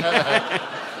see?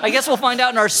 I guess we'll find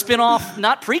out in our spin-off,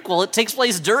 not prequel, it takes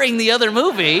place during the other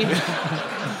movie.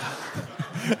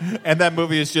 And that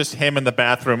movie is just him in the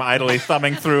bathroom idly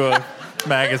thumbing through a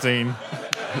magazine.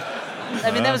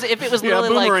 I mean, if it was literally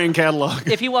Boomerang catalog.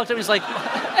 If he walked up and he's like,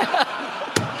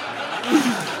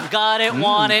 got it,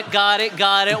 want it, got it,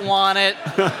 want it.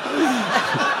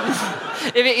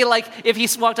 If he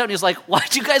walked out and he was like,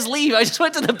 why'd you guys leave? I just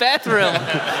went to the bathroom.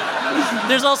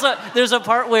 There's a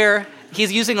part where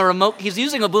he's using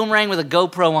a boomerang with a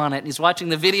GoPro on it, and he's watching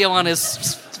the video on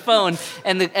his phone,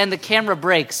 and the camera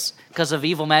breaks because of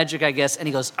evil magic, I guess, and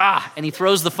he goes, and he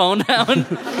throws the phone down.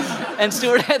 And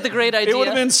Stewart had the great idea. It would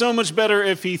have been so much better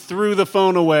if he threw the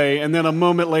phone away, and then a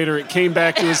moment later it came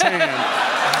back to his hand.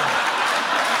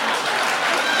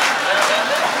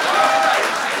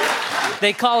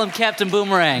 They call him Captain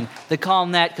Boomerang. They call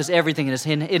him that because everything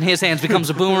in his hands becomes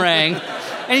a boomerang.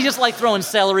 And he's just like throwing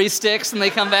celery sticks, and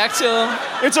they come back to him.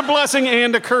 It's a blessing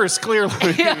and a curse, clearly.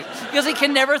 Yeah, because he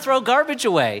can never throw garbage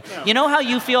away. Yeah. You know how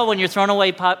you feel when you're throwing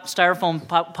away styrofoam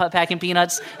packing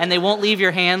peanuts, and they won't leave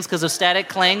your hands because of static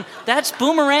cling? That's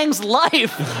Boomerang's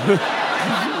life.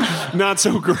 Not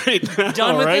so great now,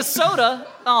 Done with right? this soda.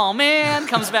 Oh, man,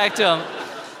 comes back to him.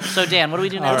 So, Dan, what do we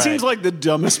do now? It seems like the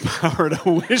dumbest power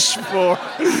to wish for.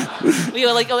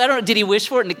 I don't know, did he wish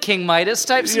for it in a King Midas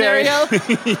type scenario?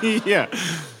 Yeah.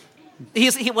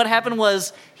 What happened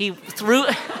was he threw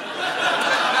a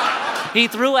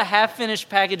half-finished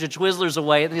package of Twizzlers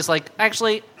away, and he's like,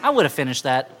 actually, I would have finished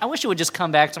that. I wish it would just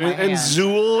come back to my hand. And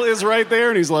Zool is right there,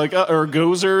 and he's like, or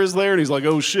Gozer is there, and he's like,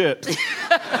 oh, shit.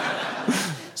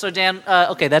 So, Dan,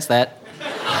 okay, that's that.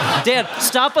 Dan,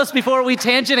 stop us before we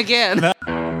tangent again.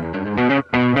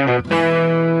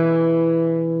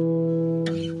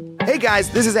 Hey guys,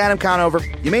 this is Adam Conover.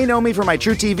 You may know me from my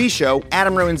True TV show,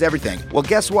 Adam Ruins Everything. Well,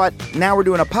 guess what? Now we're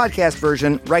doing a podcast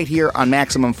version right here on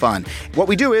Maximum Fun. What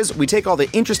we do is we take all the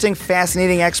interesting,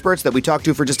 fascinating experts that we talk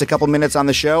to for just a couple minutes on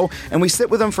the show, and we sit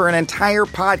with them for an entire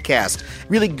podcast,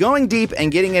 really going deep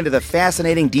and getting into the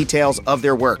fascinating details of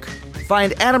their work.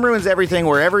 Find Adam Ruins Everything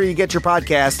wherever you get your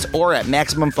podcasts or at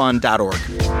MaximumFun.org.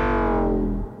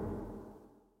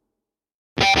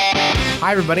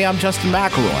 Hi, everybody. I'm Justin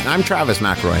McElroy. And I'm Travis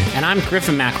McElroy. And I'm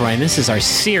Griffin McElroy, and this is our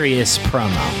serious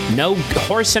promo. No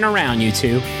horsing around, you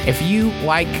two. If you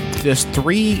like just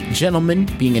three gentlemen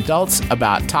being adults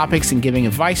about topics and giving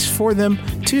advice for them,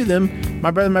 to them, My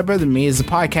Brother, Me is a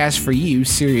podcast for you,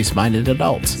 serious-minded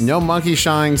adults. No monkey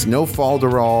shines, no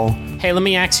falderall. Hey, let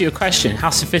me ask you a question.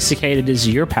 How sophisticated is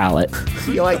your palate?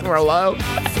 You like Merlot?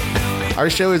 Our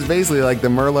show is basically like the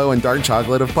Merlot and dark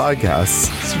chocolate of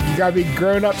podcasts. So you gotta be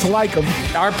grown up to like them.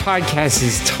 Our podcast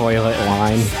is Toilet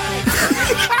Wine.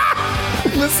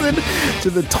 Listen to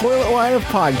the Toilet Wine of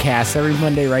podcasts every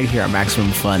Monday right here on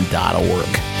MaximumFun.org.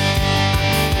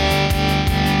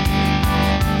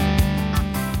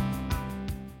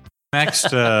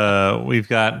 Next, we've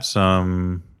got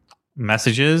some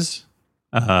messages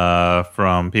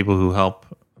from people who help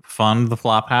fund the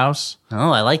Flophouse.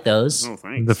 Oh, I like those. Oh,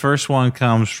 thanks. The first one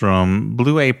comes from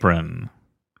Blue Apron,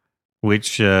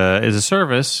 which is a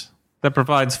service that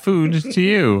provides food to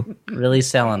you. Really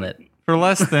selling it. For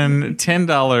less than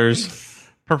 $10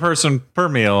 per person per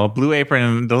meal, Blue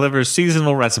Apron delivers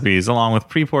seasonal recipes along with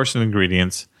pre-portioned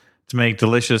ingredients to make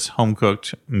delicious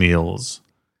home-cooked meals.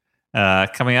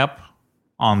 Coming up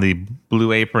on the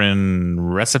Blue Apron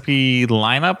recipe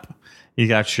lineup, you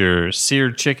got your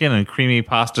seared chicken and creamy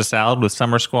pasta salad with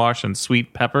summer squash and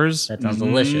sweet peppers. That sounds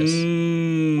delicious.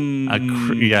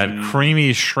 You got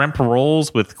creamy shrimp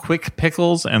rolls with quick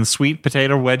pickles and sweet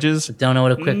potato wedges. Don't know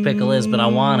what a quick pickle is, but I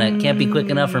want it. Can't be quick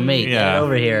enough for me. Get Yeah. it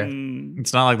over here.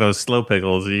 It's not like those slow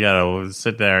pickles. You gotta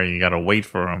sit there and you gotta wait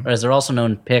for them. Or as they're also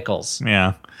known, pickles.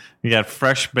 Yeah. You got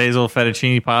fresh basil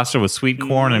fettuccine pasta with sweet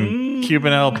corn and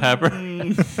Cubanelle pepper.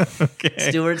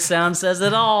 Okay. Stuart's sound says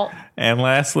it all. And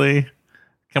lastly,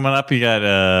 coming up, you got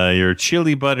your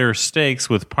chili butter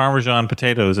steaks with Parmesan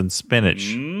potatoes and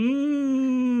spinach.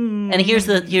 And here's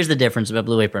the difference about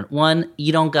Blue Apron. One,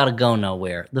 you don't gotta go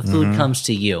nowhere. The food comes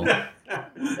to you.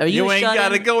 Are you, You a ain't shut-in?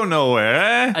 gotta go nowhere,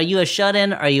 eh? Are you a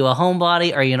shut-in? Are you a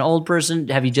homebody? Are you an old person?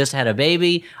 Have you just had a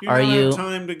baby? You Are don't you? have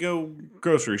time to go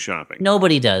grocery shopping.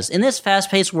 Nobody does. In this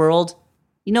fast-paced world,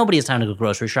 nobody has time to go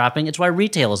grocery shopping. It's why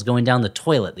retail is going down the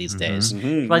toilet these days.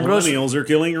 It's why Millennials are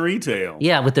killing retail.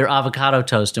 Yeah, with their avocado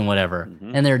toast and whatever.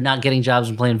 And they're not getting jobs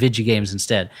and playing video games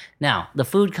instead. Now, the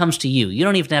food comes to you. You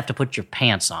don't even have to put your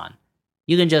pants on.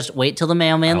 You can just wait till the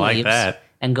mailman I like leaves that.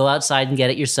 and go outside and get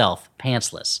it yourself,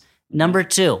 pantsless. Number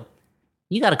 2,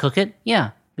 you got to cook it. Yeah.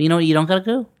 But you know what you don't got to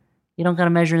do? You don't got to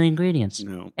measure the ingredients.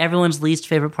 No. Everyone's least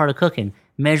favorite part of cooking,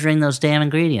 measuring those damn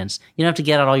ingredients. You don't have to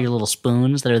get out all your little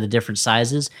spoons that are the different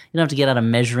sizes. You don't have to get out a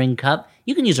measuring cup.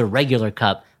 You can use a regular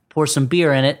cup, pour some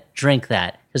beer in it, drink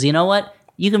that. Because you know what?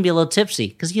 You can be a little tipsy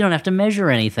because you don't have to measure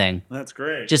anything. That's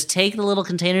great. Just take the little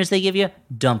containers they give you,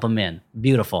 dump them in.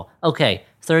 Beautiful. Okay,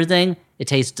 third thing, it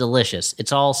tastes delicious.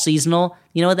 It's all seasonal.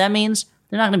 You know what that means?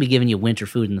 They're not going to be giving you winter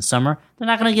food in the summer. They're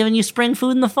not going to be giving you spring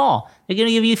food in the fall. They're going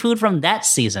to give you food from that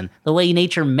season, the way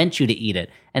nature meant you to eat it.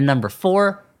 And number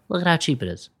 4, look at how cheap it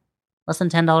is. Less than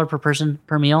 $10 per person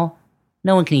per meal.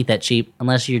 No one can eat that cheap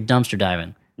unless you're dumpster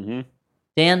diving.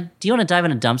 Dan, do you want to dive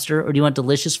in a dumpster, or do you want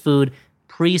delicious food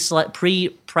sorted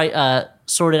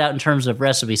out in terms of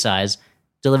recipe size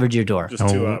delivered to your door? Just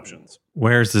two options.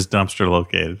 Where's this dumpster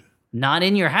located? Not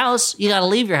in your house. You got to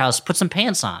leave your house. Put some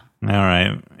pants on. All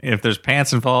right. If there's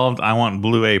pants involved, I want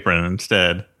Blue Apron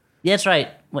instead. That's right.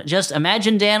 Just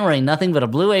imagine Dan wearing nothing but a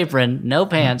blue apron, no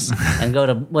pants, and go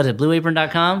to, what is it,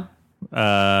 blueapron.com?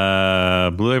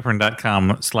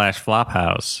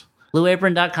 Blueapron.com/flophouse.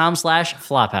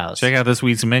 Blueapron.com/flophouse. Check out this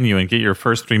week's menu and get your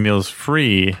first 3 meals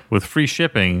free with free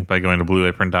shipping by going to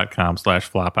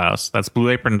blueapron.com/flophouse. That's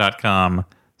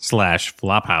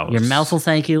blueapron.com/flophouse. Your mouth will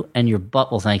thank you, and your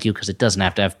butt will thank you because it doesn't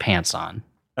have to have pants on.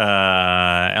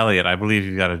 Elliot, I believe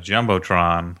you've got a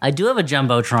Jumbotron. I do have a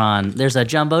Jumbotron. There's a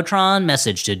Jumbotron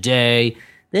message today.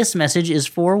 This message is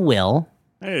for Will,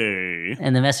 Hey.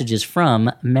 and the message is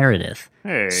from Meredith.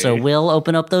 Hey. So Will,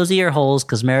 open up those ear holes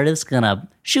because Meredith's going to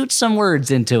shoot some words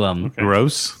into them.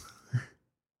 Gross.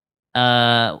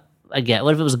 I get.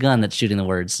 What if it was a gun that's shooting the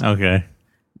words? Okay.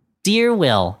 Dear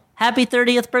Will, happy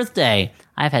 30th birthday.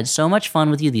 I've had so much fun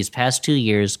with you these past 2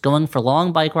 years, going for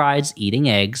long bike rides, eating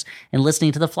eggs, and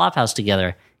listening to the Flophouse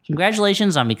together.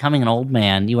 Congratulations on becoming an old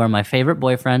man. You are my favorite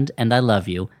boyfriend, and I love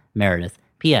you, Meredith.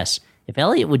 P.S. If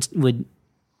Elliot would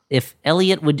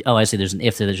oh, I see there's an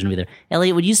if there shouldn't be there.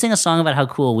 Elliot, would you sing a song about how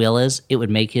cool Will is? It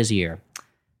would make his year.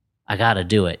 I gotta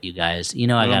do it, you guys. You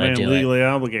know I gotta do it. Legally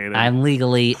obligated. I'm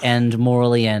legally and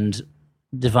morally and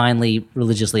divinely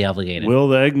religiously obligated. Will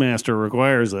the Eggmaster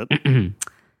requires it.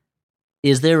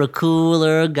 Is there a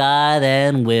cooler guy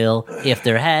than Will? If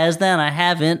there has, then I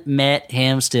haven't met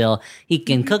him still. He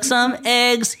can cook some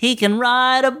eggs, he can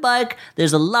ride a bike.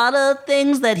 There's a lot of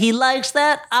things that he likes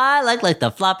that I like the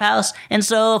Flophouse. And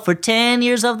so for 10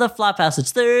 years of the Flophouse,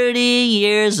 it's 30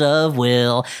 years of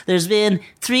Will. There's been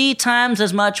 3 times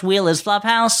as much Will as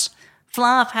Flophouse.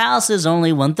 Flophouse is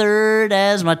only 1/3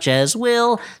 as much as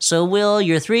Will. So Will,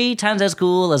 you're 3 times as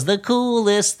cool as the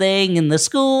coolest thing in the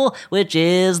school, which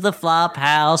is the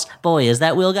Flophouse. Boy, is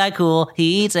that Will guy cool.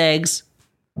 He eats eggs.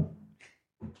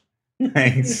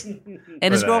 Thanks.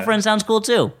 And his that. girlfriend sounds cool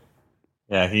too.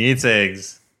 Yeah, he eats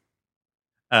eggs.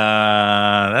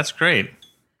 That's great.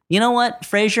 You know what?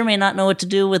 Frasier may not know what to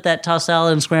do with that tossed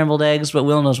salad and scrambled eggs, but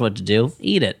Will knows what to do.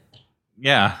 Eat it.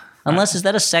 Yeah. Unless, is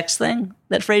that a sex thing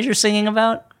that Frasier's singing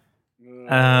about?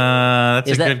 That's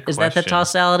Is a that good is that the question.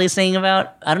 tossed salad he's saying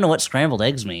about? I don't know what scrambled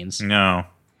eggs means. No.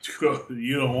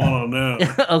 You don't want to know.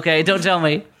 Okay, don't tell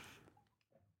me.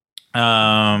 We've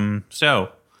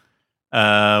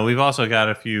also got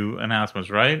a few announcements,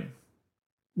 right?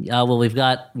 Well, we've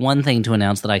got one thing to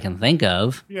announce that I can think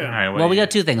of. Yeah. All right, what Well, do we you-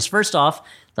 got two things. First off,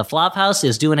 the Flophouse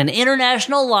is doing an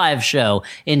international live show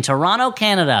in Toronto,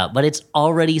 Canada, but it's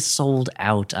already sold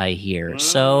out, I hear.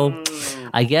 So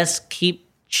I guess keep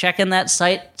checking that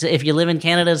site if you live in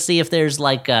Canada to see if there's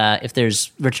if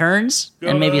there's returns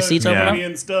and maybe seats open up.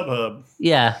 Canadian StubHub.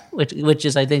 Yeah, which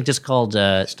is I think just called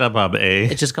StubHub A.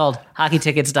 it's just called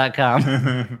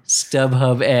hockeytickets.com.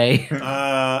 StubHub A.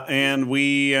 And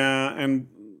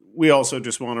we also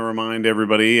just want to remind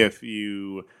everybody, if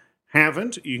you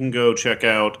haven't, you can go check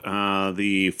out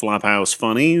the Flophouse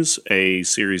Funnies, a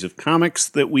series of comics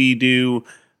that we do.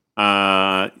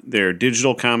 They're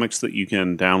digital comics that you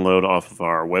can download off of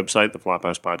our website,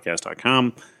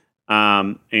 theflophousepodcast.com.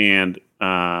 And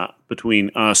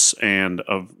between us and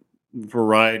a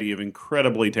variety of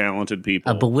incredibly talented people,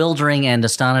 A bewildering and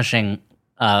astonishing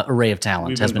array of talent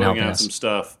we've has been been putting helping out some us.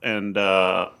 stuff, and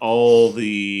all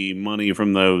the money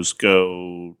from those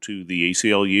go to the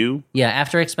ACLU. Yeah,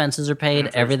 after expenses are paid,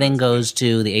 everything goes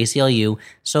to the ACLU.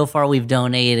 So far, we've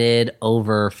donated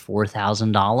over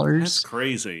 $4,000. That's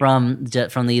crazy. From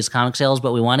these comic sales,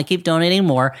 but we want to keep donating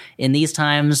more in these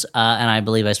times. And I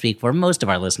believe I speak for most of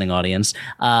our listening audience.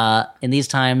 In these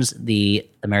times, the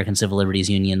American Civil Liberties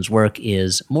Union's work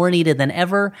is more needed than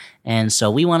ever, and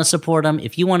so we want to support them.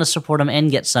 If you want to support them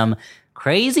and get some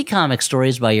crazy comic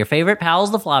stories by your favorite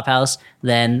pals, the Flophouse,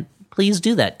 then please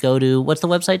do that. Go to what's the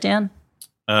website, Dan?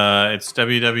 It's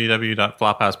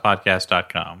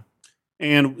www.flophousepodcast.com.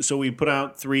 And so we put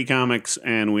out 3 comics,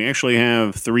 and we actually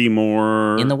have 3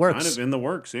 more In the works. Kind of in the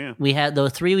works, yeah. We had the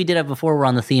 3 we did up before were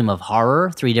on the theme of horror,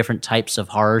 3 different types of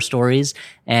horror stories.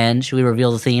 And should we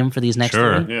reveal the theme for these next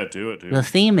Sure. 3? Yeah, do it. The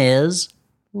theme is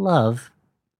love.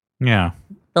 Yeah.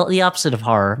 The opposite of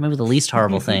horror, maybe the least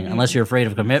horrible thing, unless you're afraid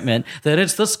of commitment, then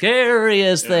it's the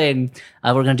scariest thing.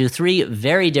 We're going to do 3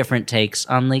 very different takes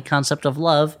on the concept of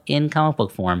love in comic book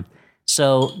form.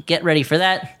 So get ready for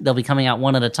that. They'll be coming out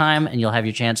one at a time, and you'll have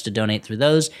your chance to donate through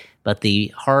those. But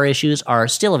the horror issues are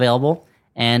still available.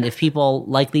 And if people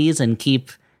like these and keep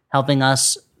helping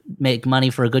us make money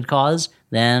for a good cause,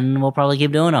 then we'll probably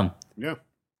keep doing them. Yeah.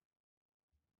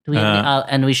 Do we have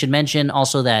and we should mention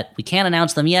also that we can't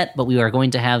announce them yet, but we are going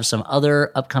to have some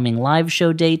other upcoming live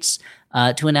show dates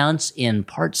to announce in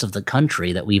parts of the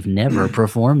country that we've never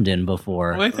performed in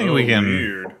before. Well, I think we can.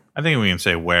 Weird. I think we can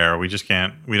say where. We just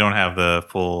can't. We don't have the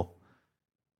full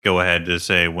go ahead to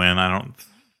say when. I don't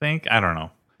think. I don't know.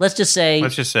 Let's just say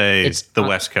Let's just say it's the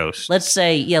West Coast. Let's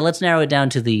narrow it down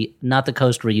to not the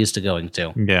coast we're used to going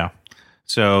to. Yeah.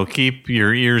 So keep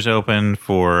your ears open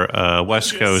for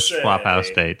West Coast say-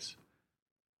 Flophouse dates.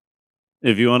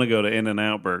 If you want to go to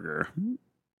In-N-Out Burger,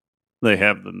 they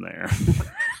have them there.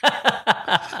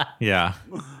 Yeah.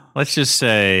 Let's just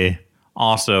say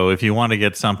also, if you want to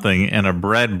get something in a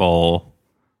bread bowl,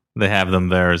 they have them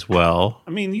there as well.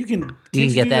 I mean, you can You can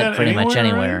do get that pretty much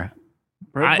anywhere.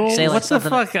 right? Bread bowl? Say like What the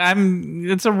something- fuck?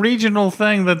 It's a regional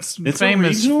thing that's It's a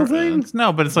famous. regional for, thing?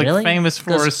 No, but it's like Really? famous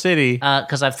for a 'Cause, city.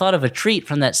 Because I've thought of a treat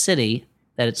from that city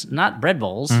that it's not bread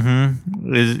bowls.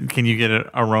 Can you get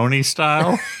it Aroni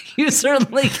style? You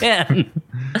certainly can.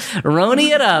 Roni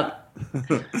it up.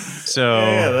 So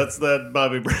Yeah, that's that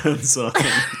Bobby Brown song.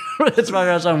 That's why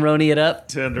I was on Roni it up.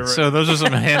 Tender. So those are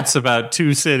some hints about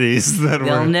 2 cities that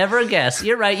They'll were. never guess.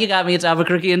 You're right. You got me. It's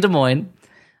Albuquerque and Des Moines.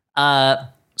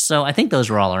 So I think those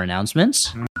were all our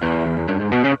announcements.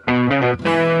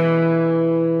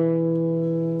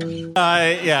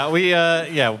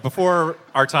 Before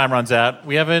our time runs out,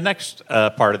 we have a next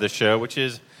part of the show, which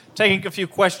is taking a few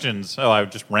questions. Oh, I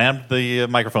just rammed the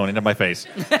microphone into my face.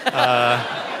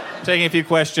 Taking a few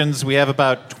questions. We have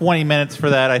about 20 minutes for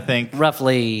that, I think.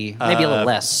 Roughly, maybe a little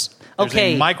less. There's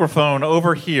Okay. a microphone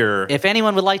over here. If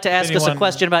anyone would like to ask us a Anyone-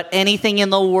 question about anything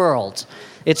in the world,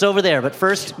 it's over there. But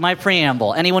first, my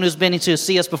preamble. Anyone who's been to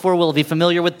see us before will be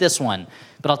familiar with this one,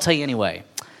 but I'll tell you anyway.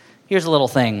 Here's a little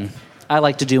thing I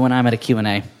like to do when I'm at a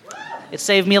Q&A. It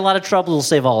saved me a lot of trouble. It'll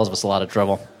save all of us a lot of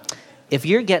trouble. If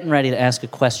you're getting ready to ask a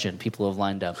question people have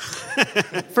lined up,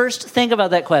 first think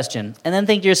about that question, and then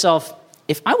think to yourself,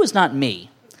 if I was not me,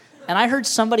 and I heard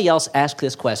somebody else ask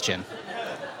this question,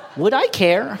 would I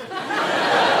care?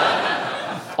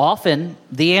 Often,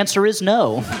 the answer is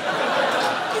no.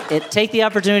 Take the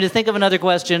opportunity to think of another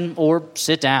question or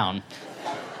sit down.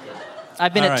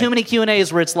 I've been All at right. too many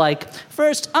Q&As where it's like,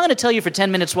 first, I'm going to tell you for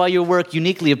 10 minutes why your work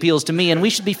uniquely appeals to me and we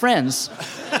should be friends.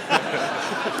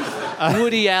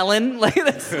 Woody Allen. Like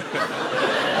that's,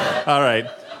 All right.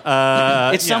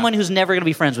 it's someone who's never going to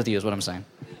be friends with you, is what I'm saying.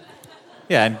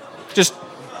 Yeah, and just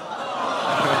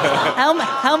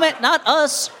How many? Not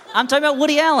us. I'm talking about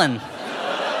Woody Allen.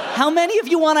 How many of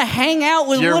you want to hang out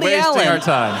with you're Woody wasting Allen? our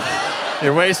time.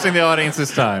 You're wasting the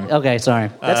audience's time. Okay, sorry.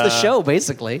 That's the show,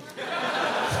 basically.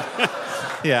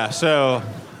 Yeah. So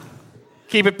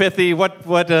keep it pithy. What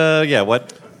do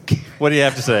you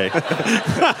have to say?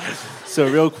 So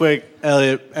real quick,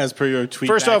 Elliot, as per your tweet.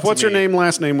 First back off, to what's your me, name,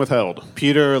 last name withheld?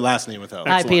 Peter, last name withheld.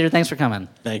 Hi, Peter. Thanks for coming.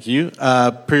 Thank you.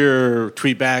 Per your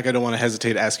tweet back, I don't want to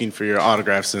hesitate asking for your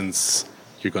autograph since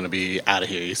you're going to be out of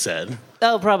here, you said.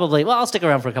 Oh, probably. Well, I'll stick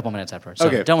around for a couple minutes afterwards. So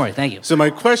Okay. Don't worry. Thank you. So my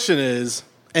question is,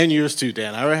 and yours too,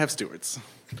 Dan. I already have Stewart's.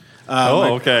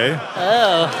 Okay.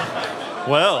 Oh.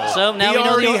 Well. So now He we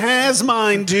know already has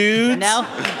mine, dude.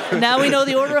 Now we know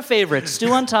the order of favorites.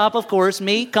 Stu on top, of course.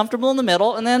 Me, comfortable in the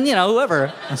middle, and then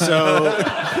whoever. So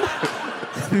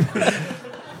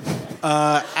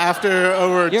after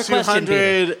over Your question,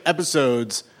 200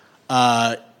 episodes,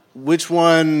 which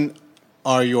one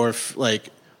are your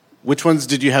which ones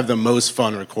did you have the most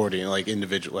fun recording, like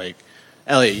individual, like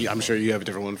Elliot? I'm sure you have a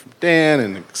different one from Dan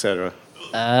and etc.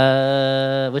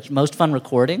 Which most fun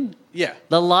recording? Yeah.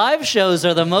 The live shows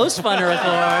are the most fun to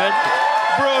record.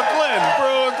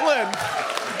 Brooklyn.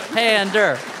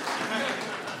 Pander.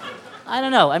 I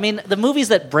don't know. I mean, the movies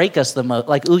that break us the most,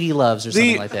 like Oogie Loves or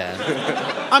something like that.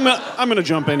 I'm gonna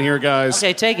jump in here, guys.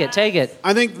 Okay, take it.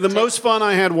 I think the most fun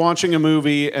I had watching a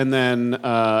movie and then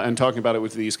and talking about it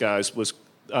with these guys was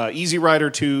Easy Rider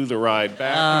 2: The Ride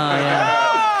Back. Oh,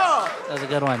 yeah. That was a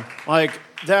good one. Like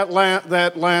that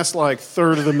last like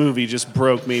third of the movie just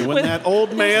broke me when that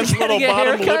old man's little Getting a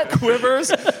bottom lip haircut?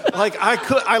 quivers. Like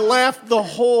I laughed the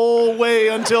whole way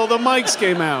until the mics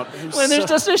came out. When there's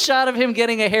just a shot of him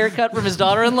getting a haircut from his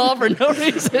daughter-in-law for no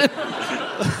reason.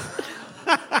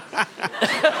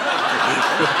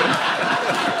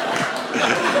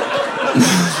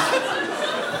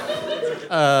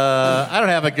 I don't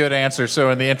have a good answer, so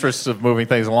in the interest of moving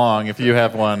things along, if you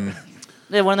have one.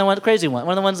 Yeah, one of the crazy ones.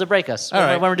 One of the ones that break us. All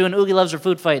right. When we're doing Oogie Loves or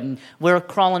Food Fight, and we're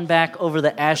crawling back over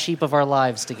the ash heap of our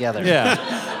lives together.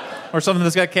 Yeah. Or something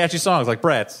that's got catchy songs like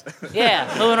Bratz.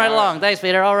 Yeah, moving right along. Thanks,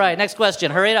 Peter. All right, next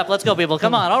question. Hurry it up. Let's go, people.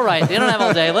 Come on. All right. You don't have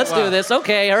all day. Let's do this.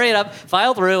 Okay, hurry it up.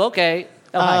 File through. Okay.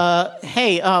 Oh, hi.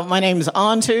 Hey, my name's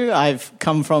Antu. I've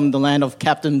come from the land of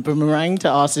Captain Boomerang to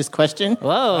ask this question.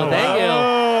 Whoa, thank you.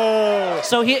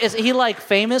 So is he like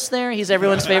famous there? He's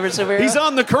everyone's favorite superhero? He's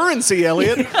on the currency,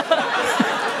 Elliot.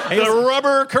 The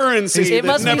rubber currency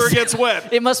that never gets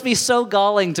wet. It must be so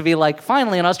galling to be like,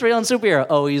 finally, an Australian superhero.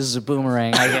 Oh, he's a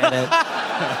boomerang. I get it.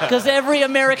 Because every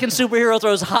American superhero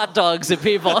throws hot dogs at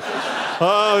people.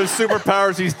 Oh, his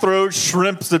superpowers, he throws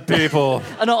shrimps at people.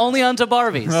 No, only onto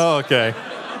Barbies. Oh, okay.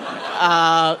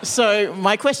 So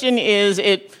my question is,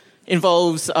 it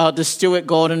involves the Stuart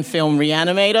Gordon film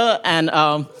Reanimator,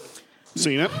 and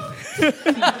Seen it?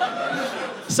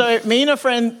 so me and a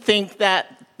friend think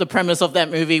that the premise of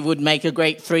that movie would make a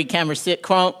great three-camera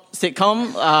sitcom.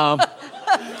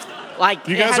 Like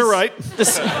You guys are right. It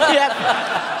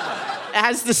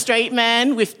has the straight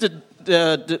man with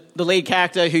the lead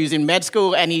character who's in med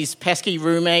school and his pesky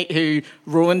roommate who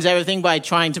ruins everything by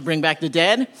trying to bring back the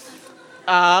dead.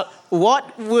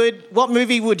 What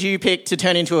movie would you pick to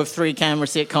turn into a three-camera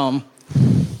sitcom?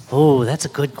 Oh, that's a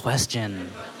good question.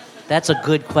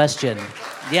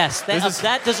 Yes,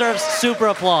 that deserves super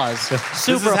applause. Super This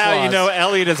is applause. how you know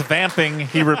Elliot is vamping.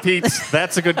 He repeats,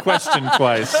 that's a good question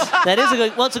twice. That is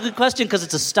it's a good question because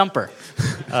it's a stumper.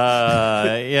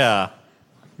 Yeah.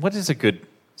 What is a good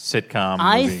sitcom movie?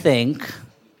 I think,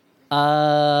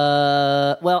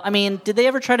 did they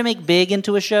ever try to make Big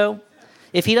into a show?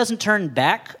 If he doesn't turn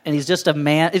back and he's just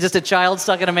a child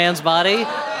stuck in a man's body,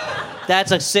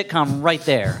 that's a sitcom right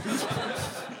there.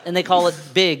 And they call it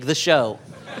Big, the show.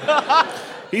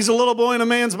 He's a little boy in a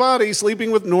man's body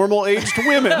sleeping with normal-aged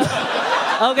women.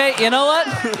 Okay, you know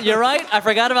what? You're right. I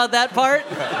forgot about that part.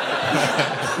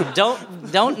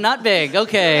 Not Big.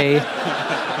 Okay.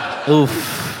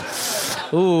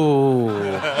 Oof. Ooh.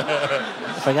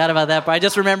 Forgot about that part. I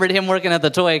just remembered him working at the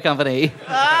toy company.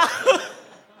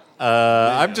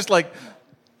 I'm just like,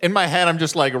 in my head, I'm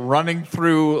just like running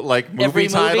through like movie Every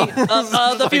movie. titles.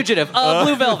 The Fugitive.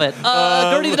 Blue Velvet.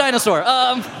 Gertie the Dinosaur.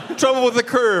 Trouble with the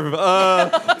Curve.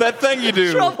 That thing you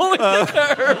do. Trouble with the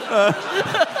Curve.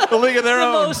 A League of Their The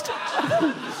Own. most.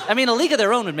 I mean, A League of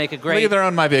Their Own would make a great. League of Their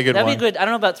Own might be a good That'd one. be good. I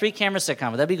don't know about three-camera sitcom,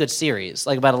 but that'd be a good series,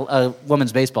 like about a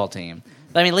women's baseball team.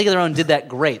 But I mean, League of Their Own did that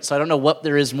great, so I don't know what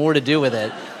there is more to do with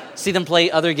it. See them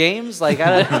play other games, like.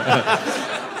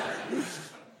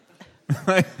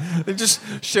 It just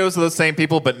shows those same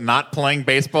people, but not playing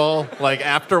baseball. Like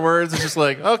afterwards, it's just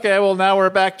like, okay, well now we're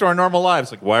back to our normal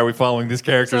lives. Like, why are we following these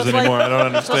characters anymore? I don't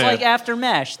understand. So it's like After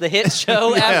MASH, the hit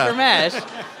show After MASH.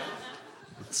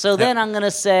 So then I'm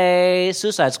gonna say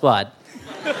Suicide Squad.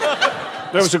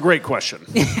 That was a great question.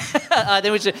 I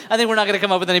think we're not gonna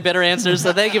come up with any better answers.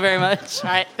 So thank you very much.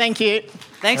 All right, thank you.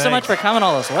 Thanks so much for coming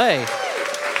all this way.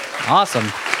 Awesome.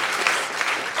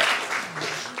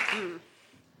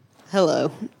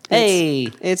 Hello.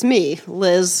 Hey. It's me,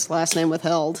 Liz, last name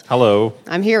withheld. Hello.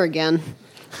 I'm here again.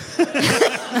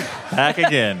 Back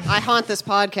again. I haunt this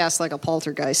podcast like a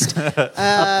poltergeist.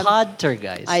 A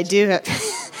podtergeist. I do.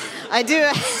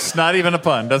 It's not even a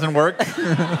pun. Doesn't work.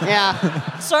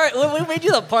 Yeah. Sorry, we made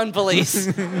you the pun police.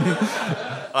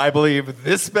 I believe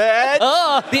this badge.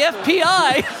 Oh, the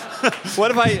FBI.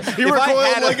 What if I? You if I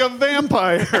recoiled had like a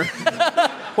vampire.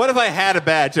 What if I had a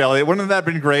badge, Elliot? Wouldn't that have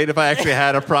been great if I actually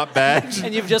had a prop badge?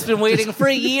 And you've just been waiting for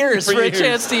years for a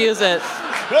chance to use it.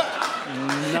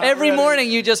 Every morning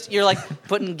you're like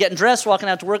getting dressed, walking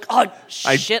out to work. Oh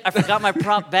shit! I forgot my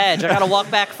prop badge. I gotta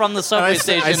walk back from the subway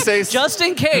station just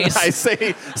in case. I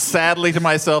say sadly to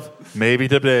myself, maybe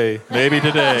today.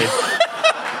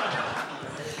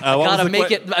 I gotta make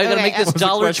this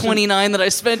 $1.29 that I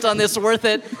spent on this worth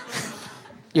it.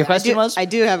 Your question was? I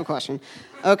do have a question.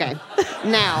 Okay.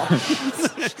 Now.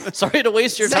 Sorry to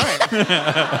waste your time.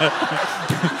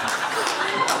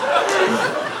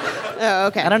 Oh,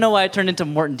 okay. I don't know why I turned into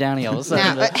Morton Downey all of a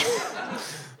sudden. Now,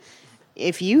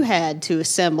 if you had to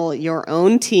assemble your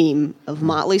own team of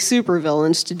motley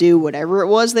supervillains to do whatever it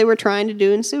was they were trying to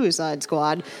do in Suicide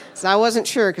Squad, so I wasn't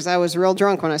sure because I was real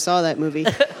drunk when I saw that movie,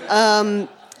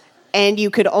 and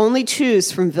you could only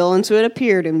choose from villains who had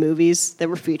appeared in movies that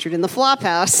were featured in the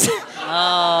Flophouse.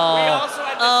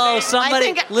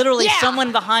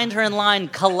 Someone behind her in line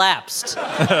collapsed.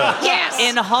 Yes!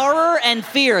 In horror and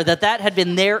fear that had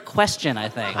been their question, I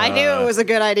think. I knew it was a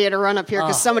good idea to run up here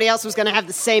because somebody else was going to have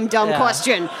the same dumb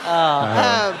question.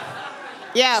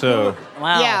 Yeah. So,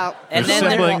 wow. Yeah. And then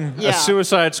assembling a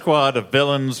Suicide Squad of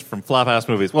villains from Flophouse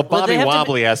movies. Well, Bobby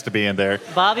Wobbly has to be in there.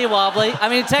 Bobby Wobbly. I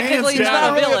mean, technically he's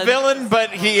not a villain, but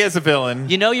he is a villain.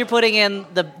 You know, you're putting in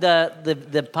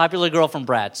the popular girl from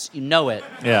Bratz. You know it.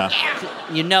 Yeah.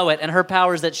 You know it, and her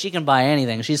power is that she can buy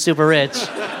anything. She's super rich,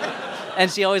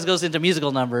 and she always goes into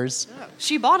musical numbers.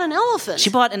 She bought an elephant. She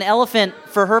bought an elephant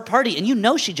for her party, and you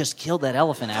know she just killed that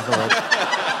elephant afterwards.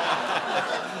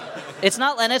 It's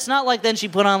not like then she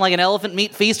put on like an elephant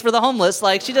meat feast for the homeless.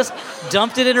 Like she just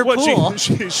dumped it in her pool.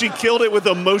 She killed it with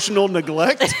emotional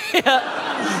neglect.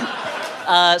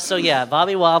 So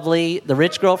Bobby Wobbly, the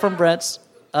rich girl from Brett's.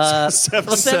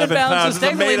 7 pounds is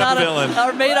technically not villain.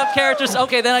 Our made-up characters.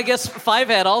 Okay, then I guess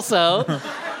Fivehead also.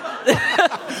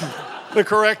 The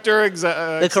corrector.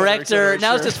 The corrector.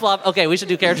 Now it's just flop. Okay, we should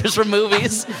do characters from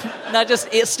movies, not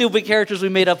just stupid characters we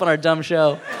made up on our dumb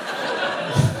show.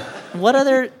 What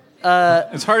other?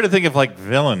 It's hard to think of like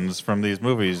villains from these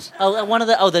movies.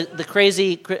 The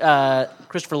crazy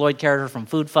Christopher Lloyd character from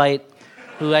Food Fight,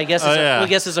 who I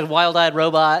guess is a wild-eyed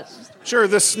robot. Sure,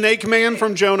 the Snake Man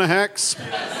from Jonah Hex. No.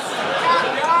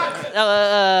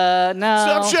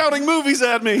 Stop shouting movies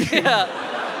at me. Yeah.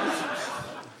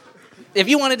 If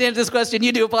you wanted to answer this question,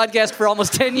 you do a podcast for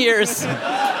almost 10 years.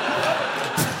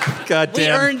 God damn. We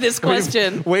earned this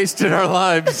question. We've wasted our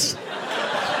lives.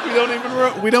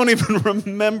 We don't even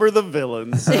remember the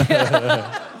villains. Okay,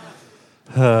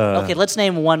 let's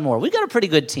name one more. We've got a pretty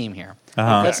good team here.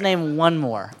 Uh-huh. Let's name one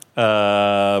more.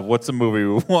 What's a movie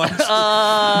we watched?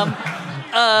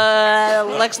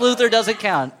 Lex Luthor doesn't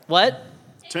count. What?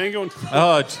 Tango and...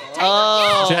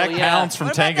 Jack Palance from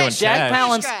Tango and Cash. Jack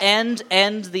Palance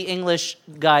and the English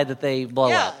guy that they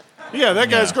blow up. Yeah, that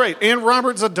guy's great. And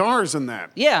Robert Zadar's in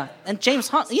that. Yeah, and James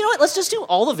Hunt. You know what? Let's just do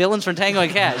all the villains from Tango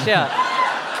and Cash. Yeah.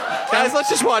 Guys, let's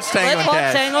just watch Tango and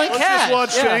Cash. Let's just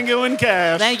watch Tango and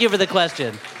Cash. Thank you for the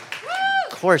question.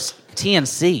 Of course,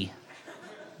 TNC.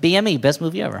 BME, best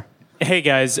movie ever. Hey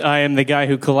guys, I am the guy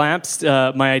who collapsed.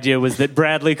 My idea was that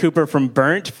Bradley Cooper from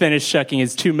Burnt finished shucking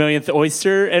his 2 millionth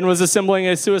oyster and was assembling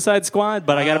a Suicide Squad,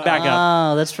 but I got to back up.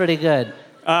 Oh, that's pretty good.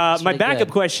 My backup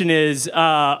question is,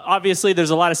 obviously there's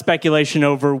a lot of speculation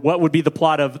over what would be the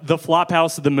plot of The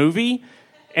Flophouse of the movie,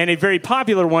 and a very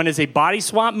popular one is a body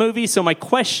swap movie, so my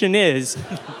question is,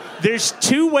 there's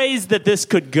 2 ways that this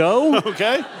could go.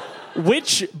 Okay.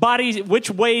 Which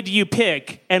way do you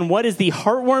pick, and what is the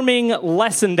heartwarming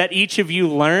lesson that each of you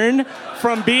learn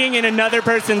from being in another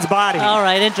person's body? All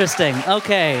right, interesting.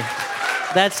 Okay.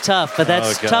 That's tough, but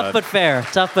that's tough but fair.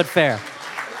 Tough but fair.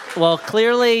 Well,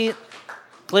 clearly,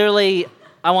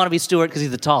 I want to be Stuart because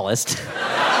he's the tallest.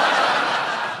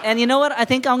 And you know what? I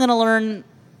think I'm going to learn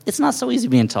it's not so easy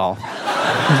being tall.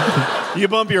 You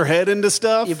bump your head into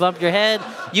stuff? You bump your head.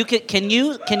 You can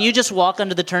you just walk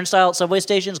under the turnstile at subway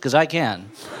stations? Because I can.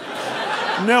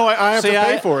 No, I have to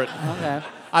pay for it. Okay.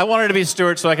 I wanted to be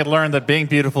Stuart so I could learn that being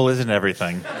beautiful isn't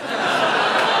everything.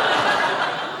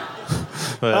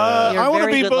 But, I want to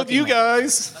very be both good-looking you man.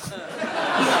 guys.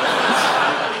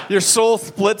 your soul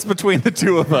splits between the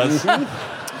two of us.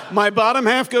 My bottom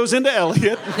half goes into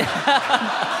Elliot.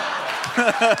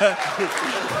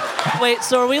 Wait,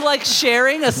 so are we like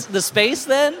sharing the space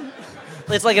then?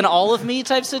 It's like an all of me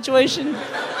type situation?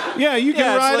 Yeah, you can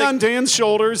Yeah, it's ride like- on Dan's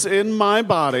shoulders in my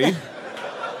body.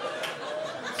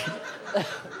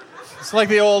 It's like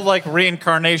the old like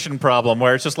reincarnation problem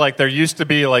where it's just like there used to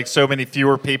be like so many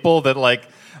fewer people that like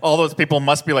all those people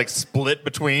must be like split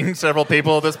between several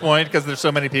people at this point because there's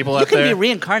so many people You out can there. be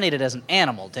reincarnated as an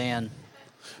animal, Dan.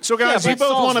 So, guys, Yeah, you but it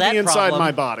both solves want to that be inside problem.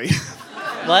 my body.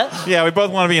 What? Yeah, we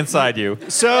both want to be inside you.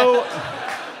 So,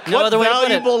 No what other way to put it.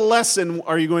 valuable lesson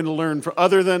are you going to learn for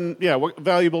other than what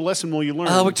valuable lesson will you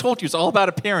learn? We told you it's all about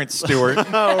appearance, Stuart.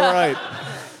 Oh, right.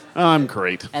 I'm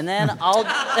great. And then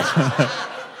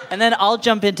I'll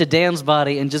jump into Dan's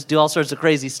body and just do all sorts of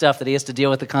crazy stuff that he has to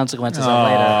deal with the consequences of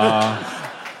later.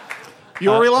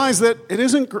 You'll realize that it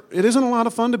isn't a lot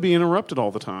of fun to be interrupted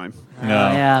all the time. No.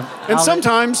 Yeah. And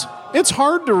sometimes it's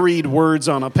hard to read words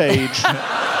on a page.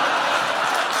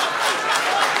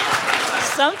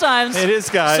 Sometimes It is,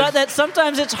 guys.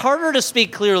 Sometimes it's harder to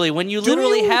speak clearly when you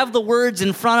literally have the words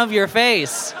in front of your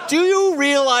face. Do you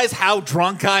realize how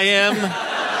drunk I am?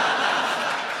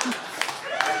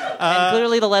 And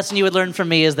clearly, the lesson you would learn from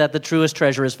me is that the truest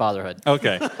treasure is fatherhood.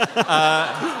 Okay.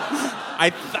 I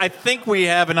think we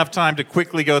have enough time to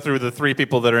quickly go through the three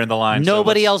people that are in the line. so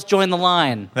Nobody let's- else joined the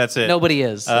line. That's it. Nobody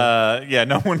is. Yeah,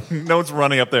 no one's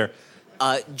running up there.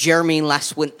 Jeremy,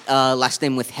 last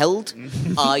name withheld.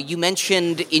 You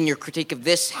mentioned in your critique of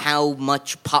this how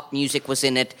much pop music was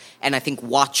in it, and I think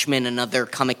Watchmen, another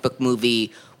comic book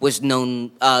movie, was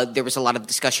known. There was a lot of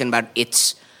discussion about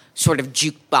its sort of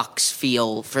jukebox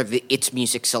feel for its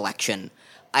music selection.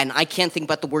 And I can't think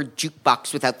about the word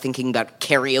jukebox without thinking about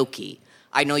karaoke.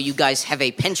 I know you guys have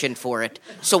a penchant for it.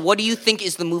 So what do you think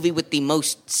is the movie with the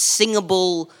most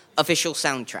singable official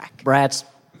soundtrack? Brats.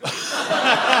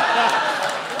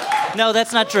 No,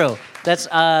 that's not true. That's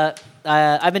I've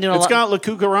been doing a It's lot. got La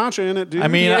Cucaracha in it, dude. I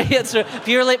mean, Yeah, it's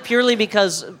purely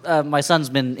because my son's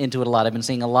been into it a lot. I've been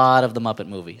seeing a lot of the Muppet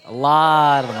movie.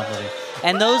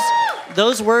 And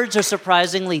those words are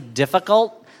surprisingly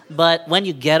difficult. But when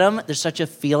you get them, there's such a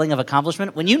feeling of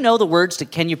accomplishment. When you know the words to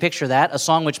 "Can You Picture That?", a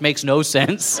song which makes no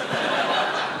sense.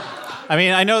 I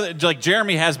mean, I know that like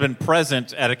Jeremy has been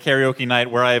present at a karaoke night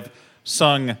where I've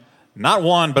sung not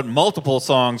one but multiple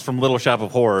songs from Little Shop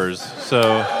of Horrors. So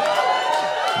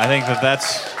I think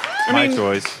that's my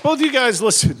choice. Both you guys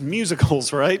listed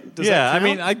musicals, right? Does that I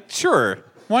count? mean, sure.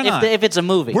 Why not? If it's a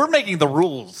movie. We're making the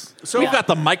rules. So we've got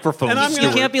the microphone. And I'm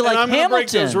You can't be like I'm gonna break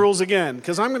Hamilton. those rules again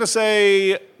because I'm going to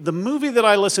say the movie that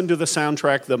I listen to the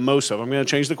soundtrack the most of. I'm going to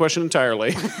change the question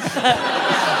entirely.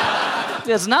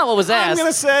 That's not what was I'm asked. going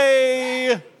to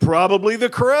say probably The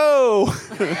Crow.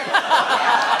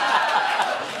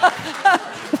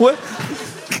 What?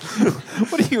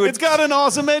 What are you? It's got an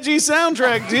awesome edgy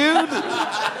soundtrack, dude.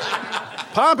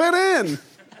 Pop it in.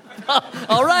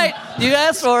 All right, you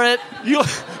asked for it. You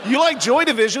like Joy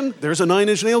Division? There's a Nine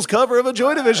Inch Nails cover of a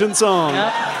Joy Division song.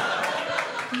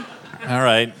 All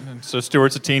right. So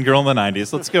Stuart's a teen girl in the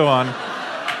 90s. Let's go on.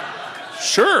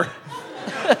 Sure.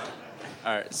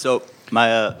 All right, so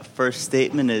my first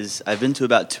statement is I've been to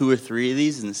about 2 or 3 of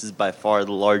these, and this is by far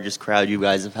the largest crowd you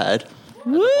guys have had.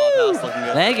 Woo!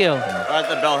 Thank you. Or at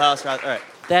the Bell House crowd. All right.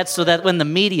 That's so that when the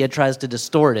media tries to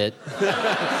distort it,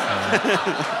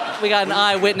 we got an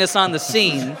eyewitness on the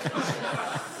scene.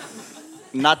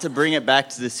 Not to bring it back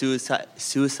to the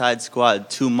Suicide Squad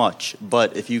too much,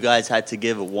 but if you guys had to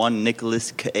give one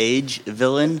Nicolas Cage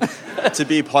villain to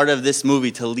be part of this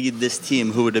movie to lead this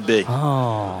team, who would it be?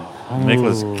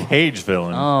 Nicolas Cage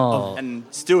villain. Oh. And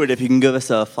Stuart, if you can give us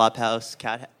a Flophouse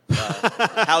cat,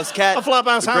 house cat, A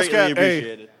Flophouse house greatly cat. Hey.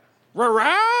 appreciate it.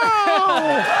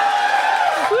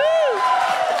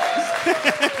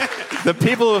 The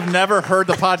people who have never heard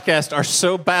the podcast are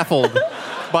so baffled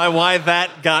by why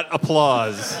that got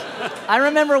applause. I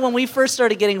remember when we first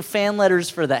started getting fan letters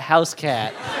for the house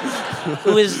cat,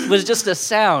 who was just a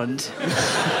sound.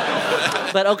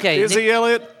 But okay. Is he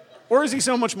Elliot? Or is he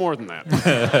so much more than that?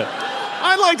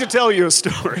 I'd like to tell you a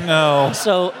story. No.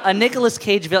 So a Nicolas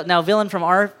Cage villain. Now, villain from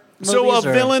our movies? So a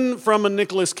villain from a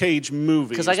Nicolas Cage movie.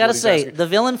 Because I got to say, the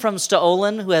villain from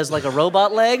Stolen, who has like a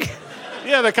robot leg,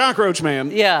 Yeah, the Cockroach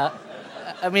Man. Yeah.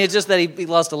 I mean, it's just that he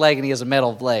lost a leg and he has a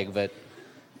metal leg, but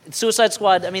Suicide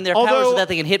Squad, I mean, their powers Although, are that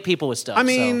they can hit people with stuff. I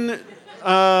mean,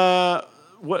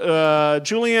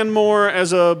 Julianne Moore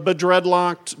as a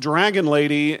bedreadlocked dragon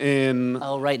lady in...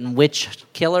 Oh, right, in Witch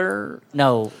Killer?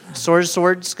 No,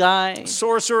 Swords Guy?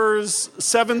 Sorcerer's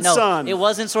Seventh No, Son. it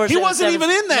wasn't Sorcerer's He wasn't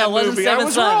even in that no, it wasn't movie. I Seventh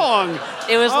was Son. wrong.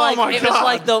 It was Oh like my it was God.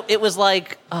 like the it was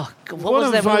like what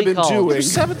was that have I movie been called? doing?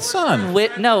 Seventh Son.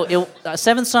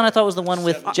 Seventh Son. I thought was the one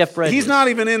with Jeff Bridges. He's not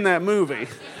even in that movie.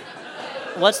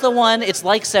 What's the one? It's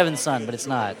like Seventh Son, but it's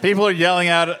not. People are yelling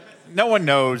out. No one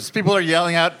knows. People are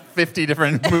yelling out 50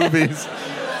 different movies.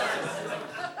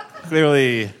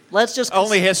 Clearly, Let's just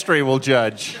only history will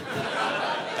judge.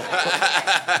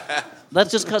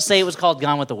 Let's just say it was called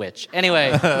Gone with the Witch.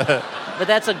 Anyway, but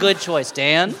that's a good choice,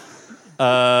 Dan.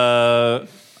 Was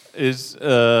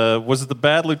it the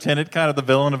Bad Lieutenant kind of the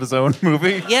villain of his own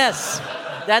movie? Yes.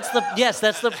 That's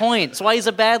the point. That's why he's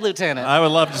a bad lieutenant. I would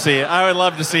love to see it. I would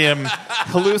love to see him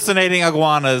hallucinating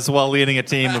iguanas while leading a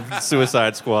team of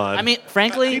Suicide Squad. I mean,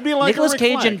 frankly, He'd be like Nicolas Rick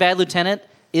Cage Flag. in Bad Lieutenant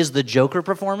is the Joker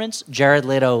performance Jared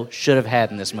Leto should have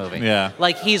had in this movie. Yeah.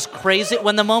 Like, he's crazy.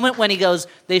 When he goes,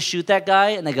 they shoot that guy,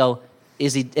 and they go,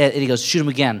 and he goes, shoot him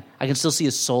again. I can still see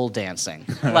his soul dancing.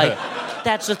 Like,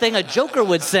 that's the thing a Joker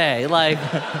would say. Like,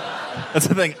 that's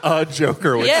the thing a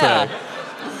Joker would Yeah. say.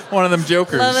 One of them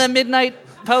Jokers. one of the midnight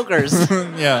pokers.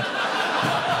 Yeah.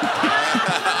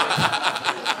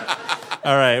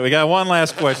 All right, we got one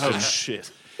last question. Oh, shit.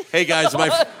 Hey guys,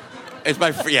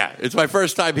 it's my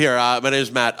first time here. My name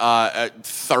is Matt.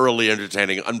 Thoroughly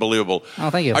entertaining, unbelievable.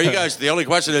 Oh, thank you. Are you guys? The only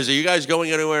question is, are you guys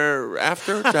going anywhere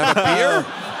after to have a beer?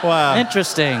 Wow.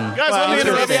 Interesting. Guys, let me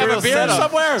interrupt Do you have a beer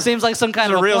somewhere? Seems like some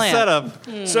kind of a real plan. setup.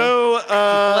 So,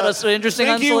 What an interesting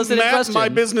thank you, unsolicited Matt, question. my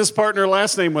business partner,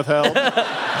 last name withheld.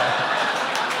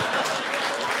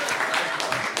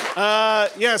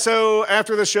 Yeah, so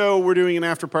after the show, we're doing an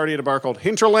after party at a bar called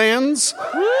Hinterlands.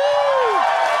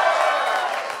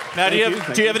 Now, do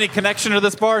you have any connection to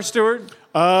this bar, Stuart?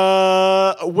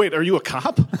 Wait, are you a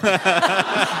cop?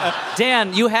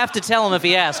 Dan, you have to tell him if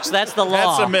he asks. That's the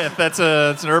law. That's a myth. It's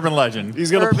an urban legend.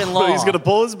 He's gonna Urban law. He's gonna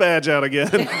pull his badge out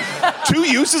again. 2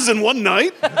 uses in one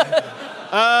night.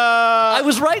 I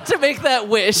was right to make that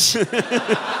wish.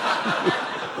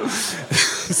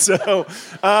 So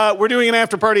we're doing an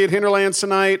after party at Hinterlands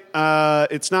tonight.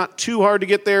 It's not too hard to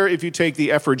get there if you take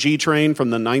the F or G train from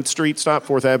the 9th Street stop,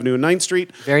 4th Avenue and 9th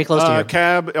Street. Very close to here.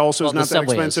 Cab also is Well, not the that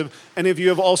subway expensive. And if you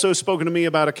have also spoken to me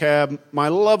about a cab, my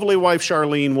lovely wife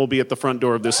Charlene will be at the front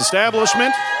door of this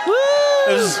establishment.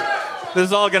 This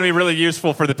is all going to be really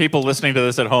useful for the people listening to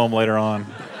this at home later on.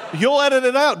 You'll edit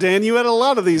it out, Dan. You edit a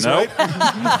lot of these, Nope.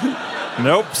 right?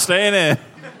 Nope, staying in.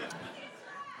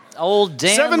 Old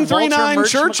Dan 739 Walter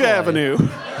Church Murch McCoy. Avenue.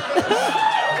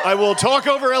 I will talk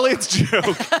over Elliot's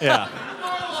joke. Yeah.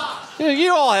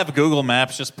 You all have Google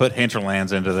Maps. Just put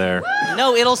Hinterlands into there.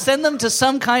 No, it'll send them to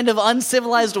some kind of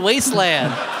uncivilized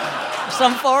wasteland.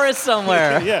 Some forest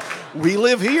somewhere. Yeah, we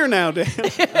live here now, Dan.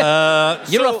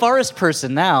 You're a forest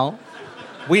person now.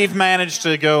 We've managed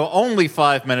to go only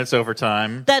 5 minutes over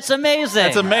time. That's amazing.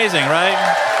 That's amazing,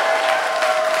 right?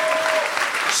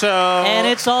 So, And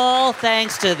it's all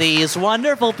thanks to these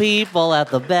wonderful people at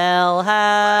the Bell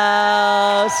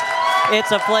House.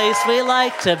 It's a place we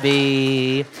like to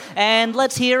be. And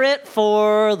let's hear it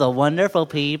for the wonderful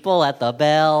people at the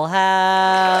Bell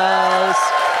House.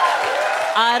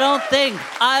 I don't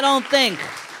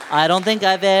think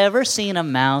I've ever seen a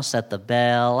mouse at the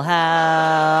Bell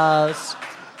House.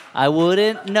 I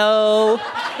wouldn't know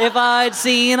if I'd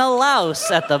seen a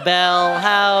louse at the Bell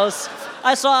House.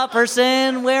 I saw a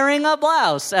person wearing a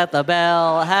blouse at the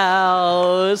Bell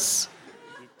House.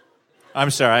 I'm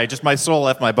sorry, my soul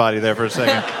left my body there for a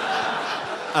second.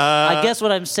 I guess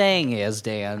what I'm saying is,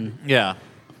 Dan, Yeah.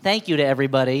 thank you to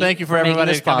everybody. Thank you for making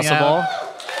everybody this coming possible. out.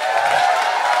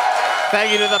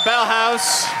 Thank you to the Bell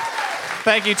House.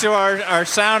 Thank you to our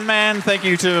sound man. Thank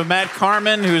you to Matt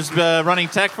Carmen, who's running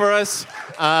tech for us.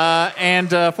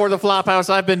 And for the Flophouse,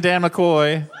 I've been Dan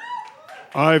McCoy.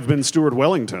 I've been Stuart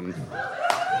Wellington.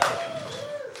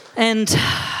 And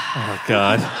Oh,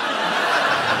 God.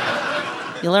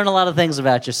 you learn a lot of things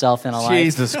about yourself in a life.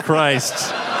 Jesus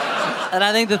Christ. And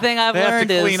I think the thing I've They have learned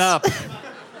to is clean up.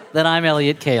 that I'm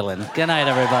Elliot Kalin. Good night,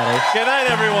 everybody. Good night,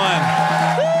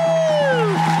 everyone.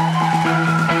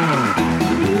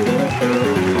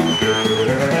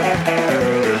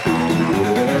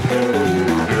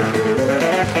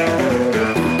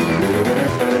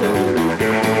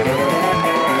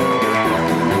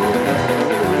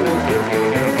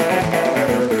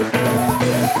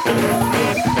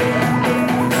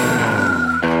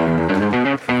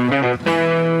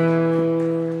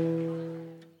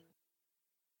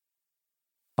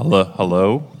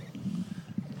 Hello?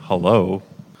 Hello?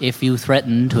 If you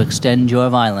threaten to extend your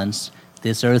violence,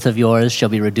 this earth of yours shall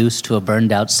be reduced to a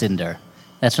burned-out cinder.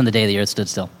 That's from the day the earth stood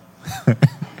still.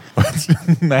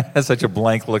 Matt has such a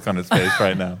blank look on his face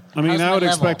right now. I mean, I would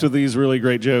expect with these really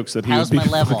great jokes that he How's would my be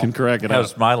level? fucking cracking up.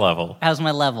 How's my level? How's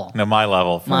my level? No, my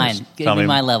level first. Mine. Give Tell me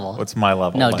my level. What's my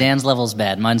level? No, like? Dan's level's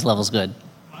bad. Mine's level's good.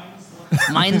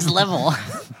 Mine's level.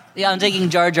 Yeah, I'm taking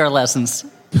Jar Jar lessons.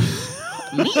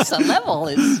 Misa level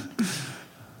is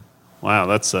Wow,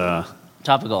 that's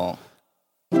topical.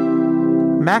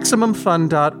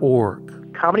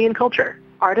 MaximumFun.org. Comedy and culture.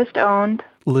 Artist owned.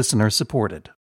 Listener supported.